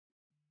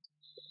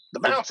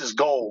 The bounce is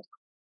gold.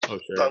 Oh,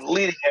 sure. The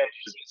leading edge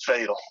is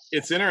fatal.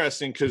 It's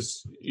interesting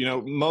because,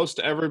 most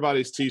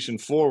everybody's teaching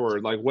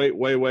forward, like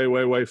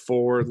way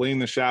forward, lean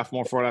the shaft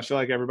more forward. I feel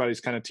like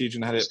everybody's kind of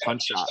teaching how to hit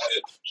punch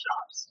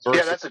shots.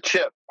 Yeah, that's a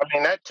chip. I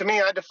mean, that to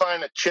me, I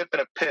define a chip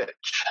and a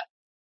pitch.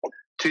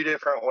 Two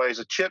different ways.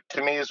 A chip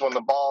to me is when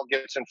the ball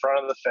gets in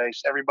front of the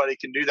face. Everybody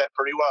can do that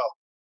pretty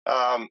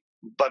well.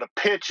 But a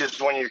pitch is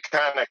when you're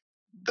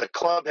the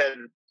club head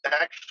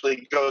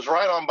actually goes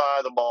right on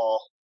by the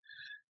ball,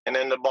 and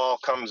then the ball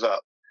comes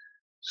up.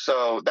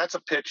 So that's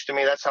a pitch to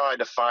me. That's how I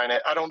define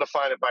it. I don't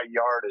define it by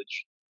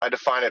yardage. I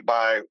define it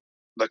by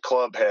the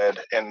club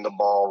head and the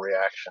ball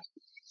reaction.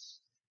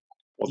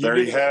 Well, there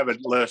you have it,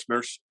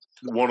 listeners.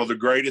 One of the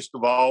greatest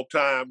of all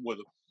time with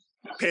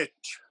a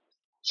pitch,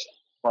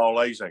 Paul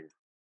Azinger.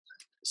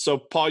 So,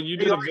 Paul, you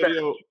did a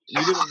video.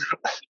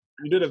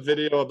 You did a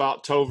video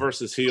about toe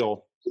versus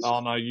heel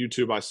on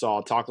YouTube. I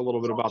saw. Talk a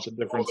little bit about the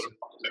difference,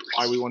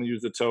 why we want to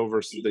use the toe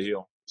versus the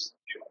heel.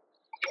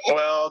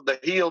 Well, the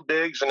heel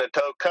digs and the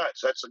toe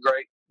cuts. That's a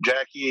great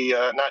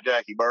not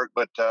Jackie Burke,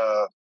 but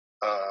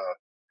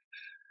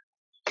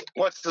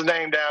what's the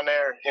name down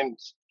there in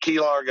Key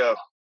Largo?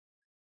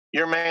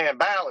 Your man,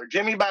 Ballard,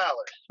 Jimmy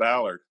Ballard.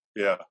 Ballard,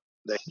 yeah.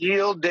 The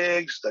heel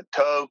digs, the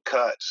toe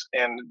cuts,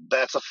 and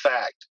that's a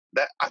fact.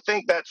 That I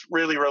think that's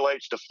really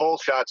relates to full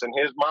shots in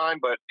his mind,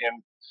 but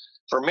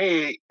for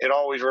me, it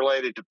always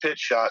related to pitch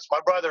shots. My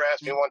brother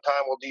asked me one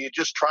time, well, do you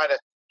just try to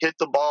hit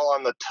the ball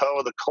on the toe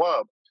of the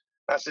club?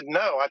 I said,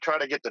 no, I try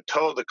to get the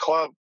toe of the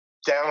club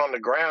down on the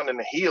ground and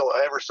the heel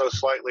ever so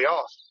slightly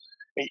off.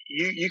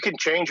 You can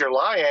change your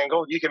lie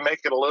angle. You can make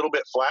it a little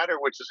bit flatter,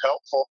 which is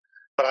helpful.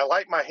 But I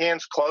like my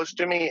hands close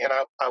to me, and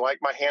I like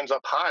my hands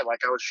up high, like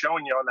I was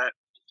showing you on that,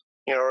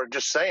 or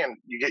just saying,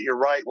 you get your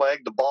right leg,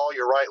 the ball,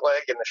 your right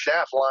leg, and the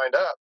shaft lined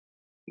up.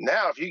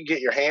 Now, if you can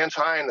get your hands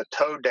high and the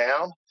toe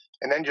down,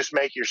 and then just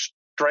make your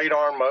straight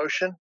arm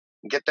motion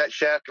and get that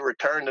shaft to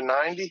return to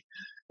 90,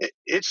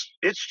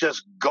 it's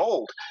just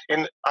gold.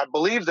 And I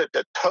believe that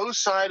the toe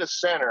side of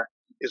center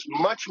is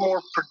much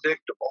more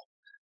predictable.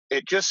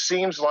 It just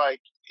seems like,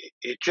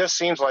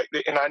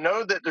 and I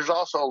know that there's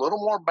also a little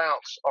more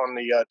bounce on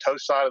the toe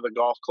side of the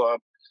golf club,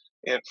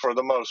 for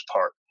the most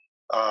part.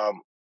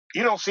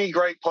 You don't see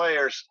great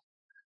players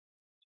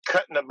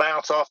cutting the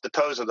bounce off the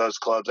toes of those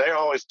clubs. They're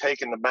always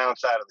taking the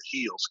bounce out of the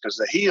heels, because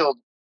the heel,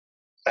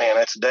 man,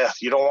 that's death.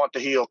 You don't want the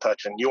heel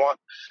touching. You want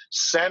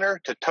center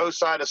to toe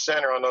side of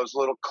center on those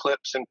little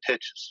clips and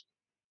pitches.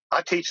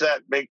 I teach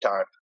that big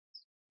time.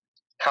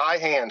 High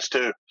hands,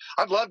 too.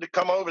 I'd love to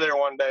come over there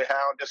one day,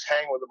 Hal, and just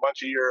hang with a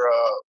bunch of your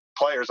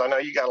players. I know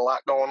you got a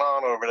lot going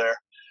on over there.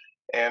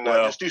 And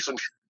just do some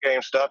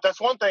game stuff.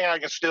 That's one thing I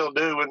can still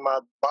do with my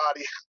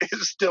body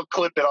is still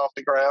clip it off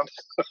the ground.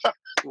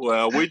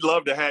 Well, we'd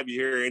love to have you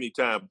here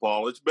anytime,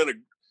 Paul. It's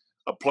been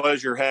a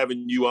pleasure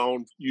having you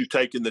on, you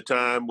taking the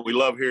time. We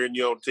love hearing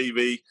you on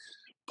TV.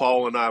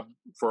 Paul and I,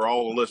 for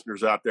all the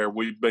listeners out there,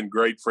 we've been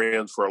great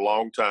friends for a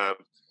long time.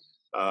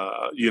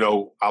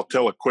 I'll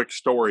tell a quick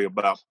story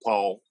about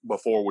Paul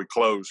before we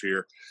close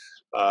here.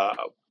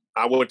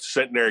 I went to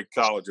Centenary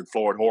College, and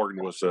Floyd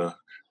Horgan was a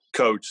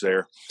coach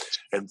there.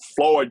 And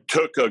Floyd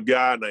took a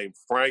guy named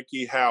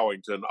Frankie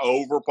Howington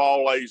over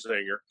Paul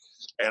Azinger,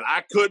 and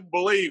I couldn't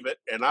believe it.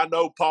 And I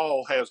know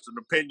Paul has an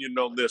opinion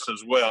on this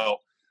as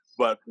well,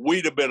 but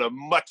we'd have been a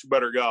much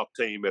better golf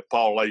team if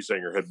Paul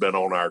Azinger had been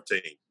on our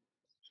team.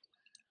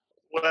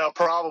 Well,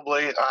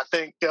 probably. I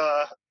think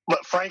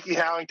but Frankie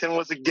Howington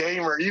was a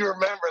gamer. You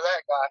remember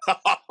that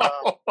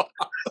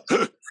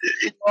guy.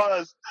 He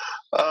was.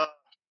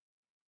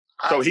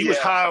 So he was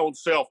high on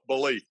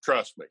self-belief,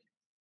 trust me.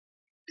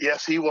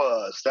 Yes, he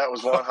was. That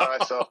was one high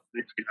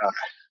self-belief guy.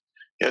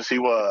 Yes, he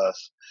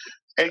was.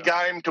 It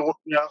got him to,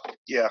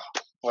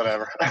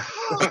 whatever.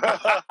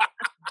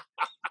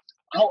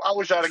 I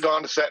wish I'd have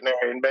gone to Centenary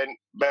and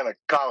been a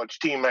college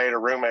teammate or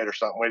roommate or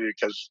something with you,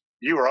 because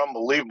you were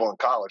unbelievable in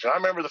college. And I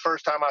remember the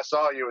first time I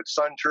saw you at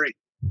Sun Tree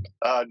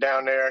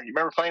down there. You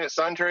remember playing at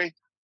Sun Tree?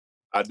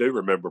 I do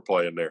remember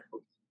playing there.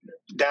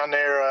 Down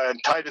there in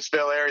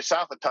Titusville area,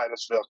 south of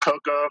Titusville,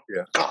 Cocoa.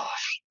 Yeah.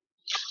 Gosh,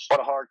 what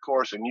a hard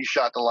course. And you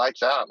shot the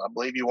lights out. And I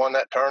believe you won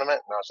that tournament.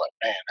 And I was like,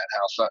 man, that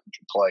Hal Sutton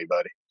can play,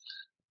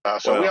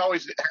 buddy. We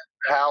always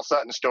had Hal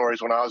Sutton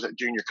stories when I was at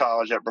junior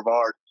college at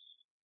Brevard.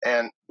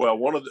 And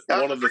one of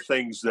the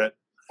things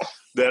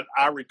that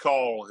I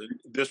recall,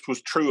 this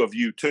was true of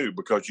you too,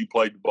 because you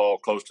played the ball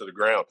close to the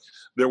ground.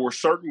 There were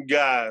certain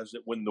guys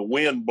that when the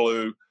wind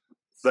blew,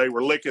 they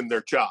were licking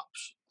their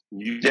chops.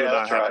 You and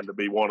I happened to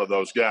be one of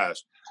those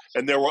guys.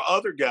 And there were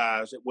other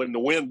guys that when the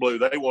wind blew,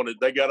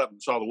 they got up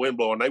and saw the wind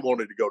blow and they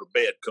wanted to go to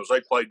bed because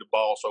they played the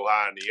ball so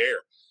high in the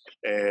air.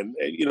 And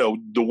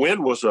the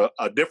wind was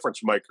a difference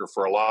maker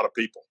for a lot of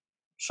people.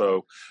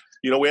 So,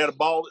 we had a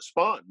ball that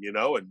spun,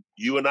 and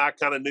you and I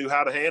kind of knew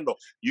how to handle.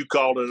 You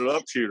called it an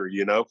up shooter,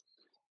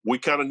 We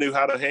kind of knew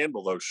how to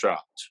handle those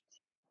shots.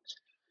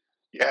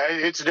 Yeah,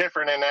 it's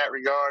different in that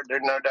regard.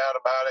 There's no doubt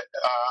about it.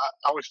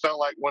 I always felt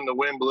like when the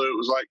wind blew, it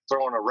was like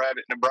throwing a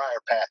rabbit in a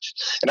briar patch.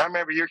 And I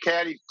remember your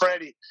caddy,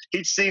 Freddie,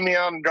 he'd see me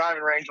on the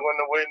driving range when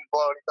the wind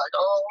blew. He's like,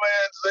 oh,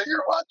 man,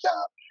 Zinger, watch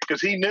out.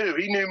 Because he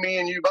knew me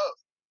and you both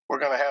were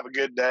going to have a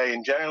good day.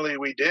 And generally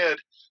we did.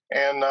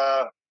 And,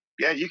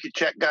 you could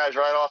check guys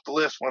right off the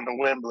list when the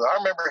wind blew. I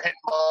remember hitting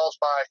balls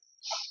by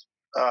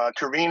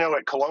Trevino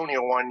at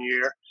Colonial one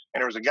year,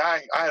 and there was a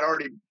guy I had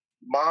already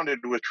bonded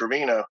with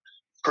Trevino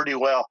pretty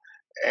well,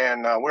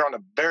 and we're on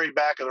the very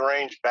back of the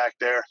range back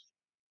there,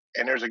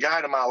 and there's a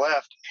guy to my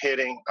left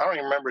hitting. I don't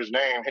even remember his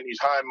name, hitting these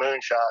high moon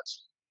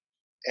shots,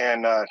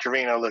 and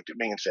Trevino looked at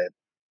me and said,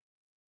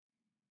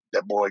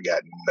 "That boy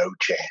got no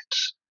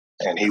chance,"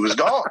 and he was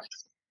gone.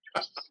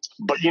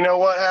 But you know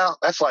what, Hal?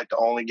 That's like the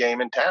only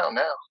game in town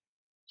now.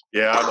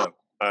 Yeah,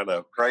 I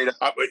know. Right.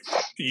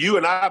 You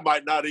and I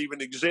might not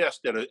even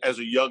exist as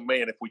a young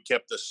man if we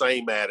kept the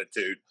same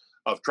attitude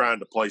of trying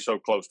to play so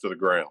close to the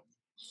ground.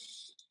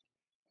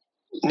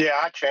 Yeah,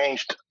 I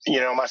changed.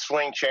 My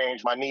swing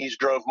changed. My knees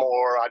drove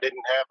more. I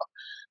didn't have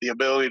the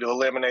ability to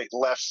eliminate the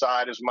left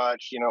side as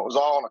much. It was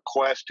all on a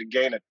quest to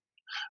gain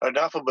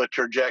enough of a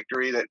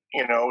trajectory that,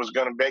 was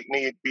going to make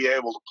me be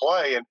able to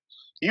play. And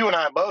you and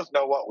I both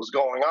know what was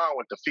going on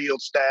with the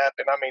field staff.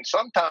 And,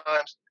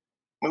 sometimes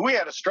we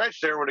had a stretch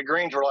there where the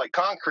greens were like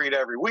concrete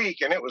every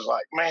week, and it was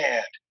like,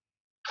 man,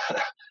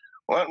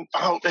 well, I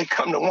hope they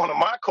come to one of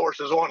my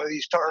courses one of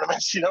these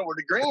tournaments, where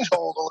the greens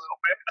hold a little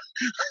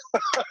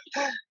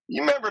bit.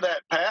 You remember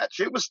that patch?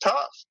 It was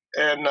tough.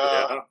 And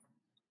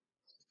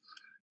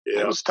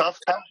It was tough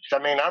patch. I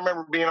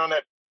remember being on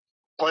that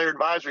player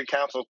advisory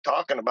council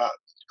talking about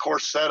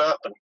course setup,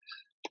 and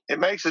it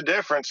makes a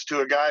difference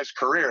to a guy's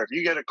career. If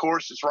you get a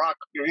course that's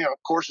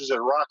courses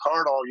that rock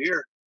hard all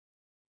year,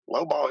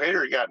 low ball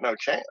hitter, you got no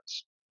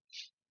chance.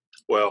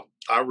 Well,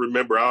 I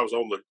remember I was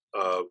on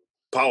the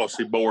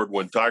policy board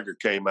when Tiger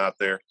came out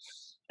there,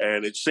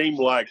 and it seemed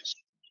like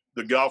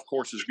the golf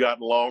courses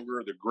gotten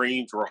longer, the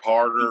greens were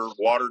harder,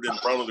 watered in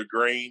front of the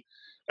green.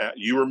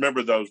 You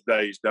remember those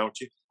days, don't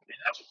you?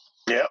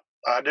 Yep,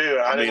 I do.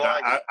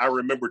 I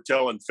remember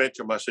telling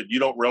Fincham, I said, "You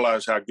don't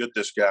realize how good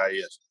this guy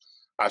is."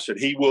 I said,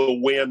 "He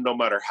will win no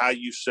matter how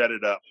you set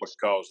it up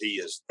because he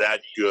is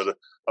that good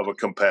of a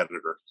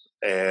competitor."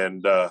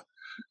 And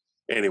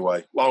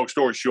anyway, long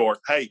story short,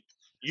 hey,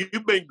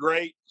 you've been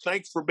great.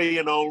 Thanks for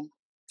being on.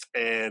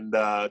 And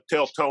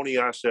tell Tony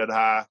I said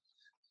hi.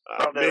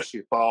 I miss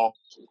you, Paul.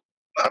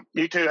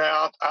 You too,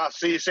 Hal. I'll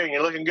see you soon.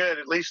 You're looking good.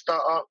 At least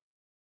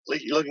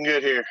you're looking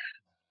good here.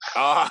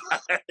 All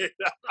right.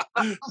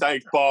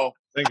 Thanks, Paul.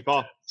 Thank you,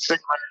 Paul.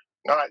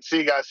 All right. See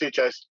you guys. See you,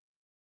 Chase.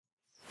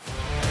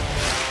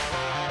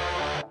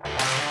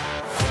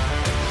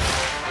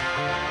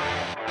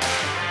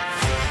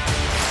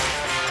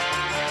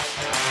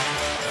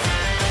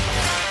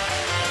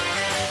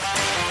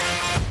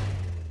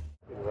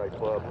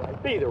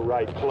 Be the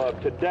right club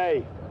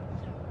today.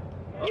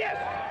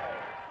 Yes!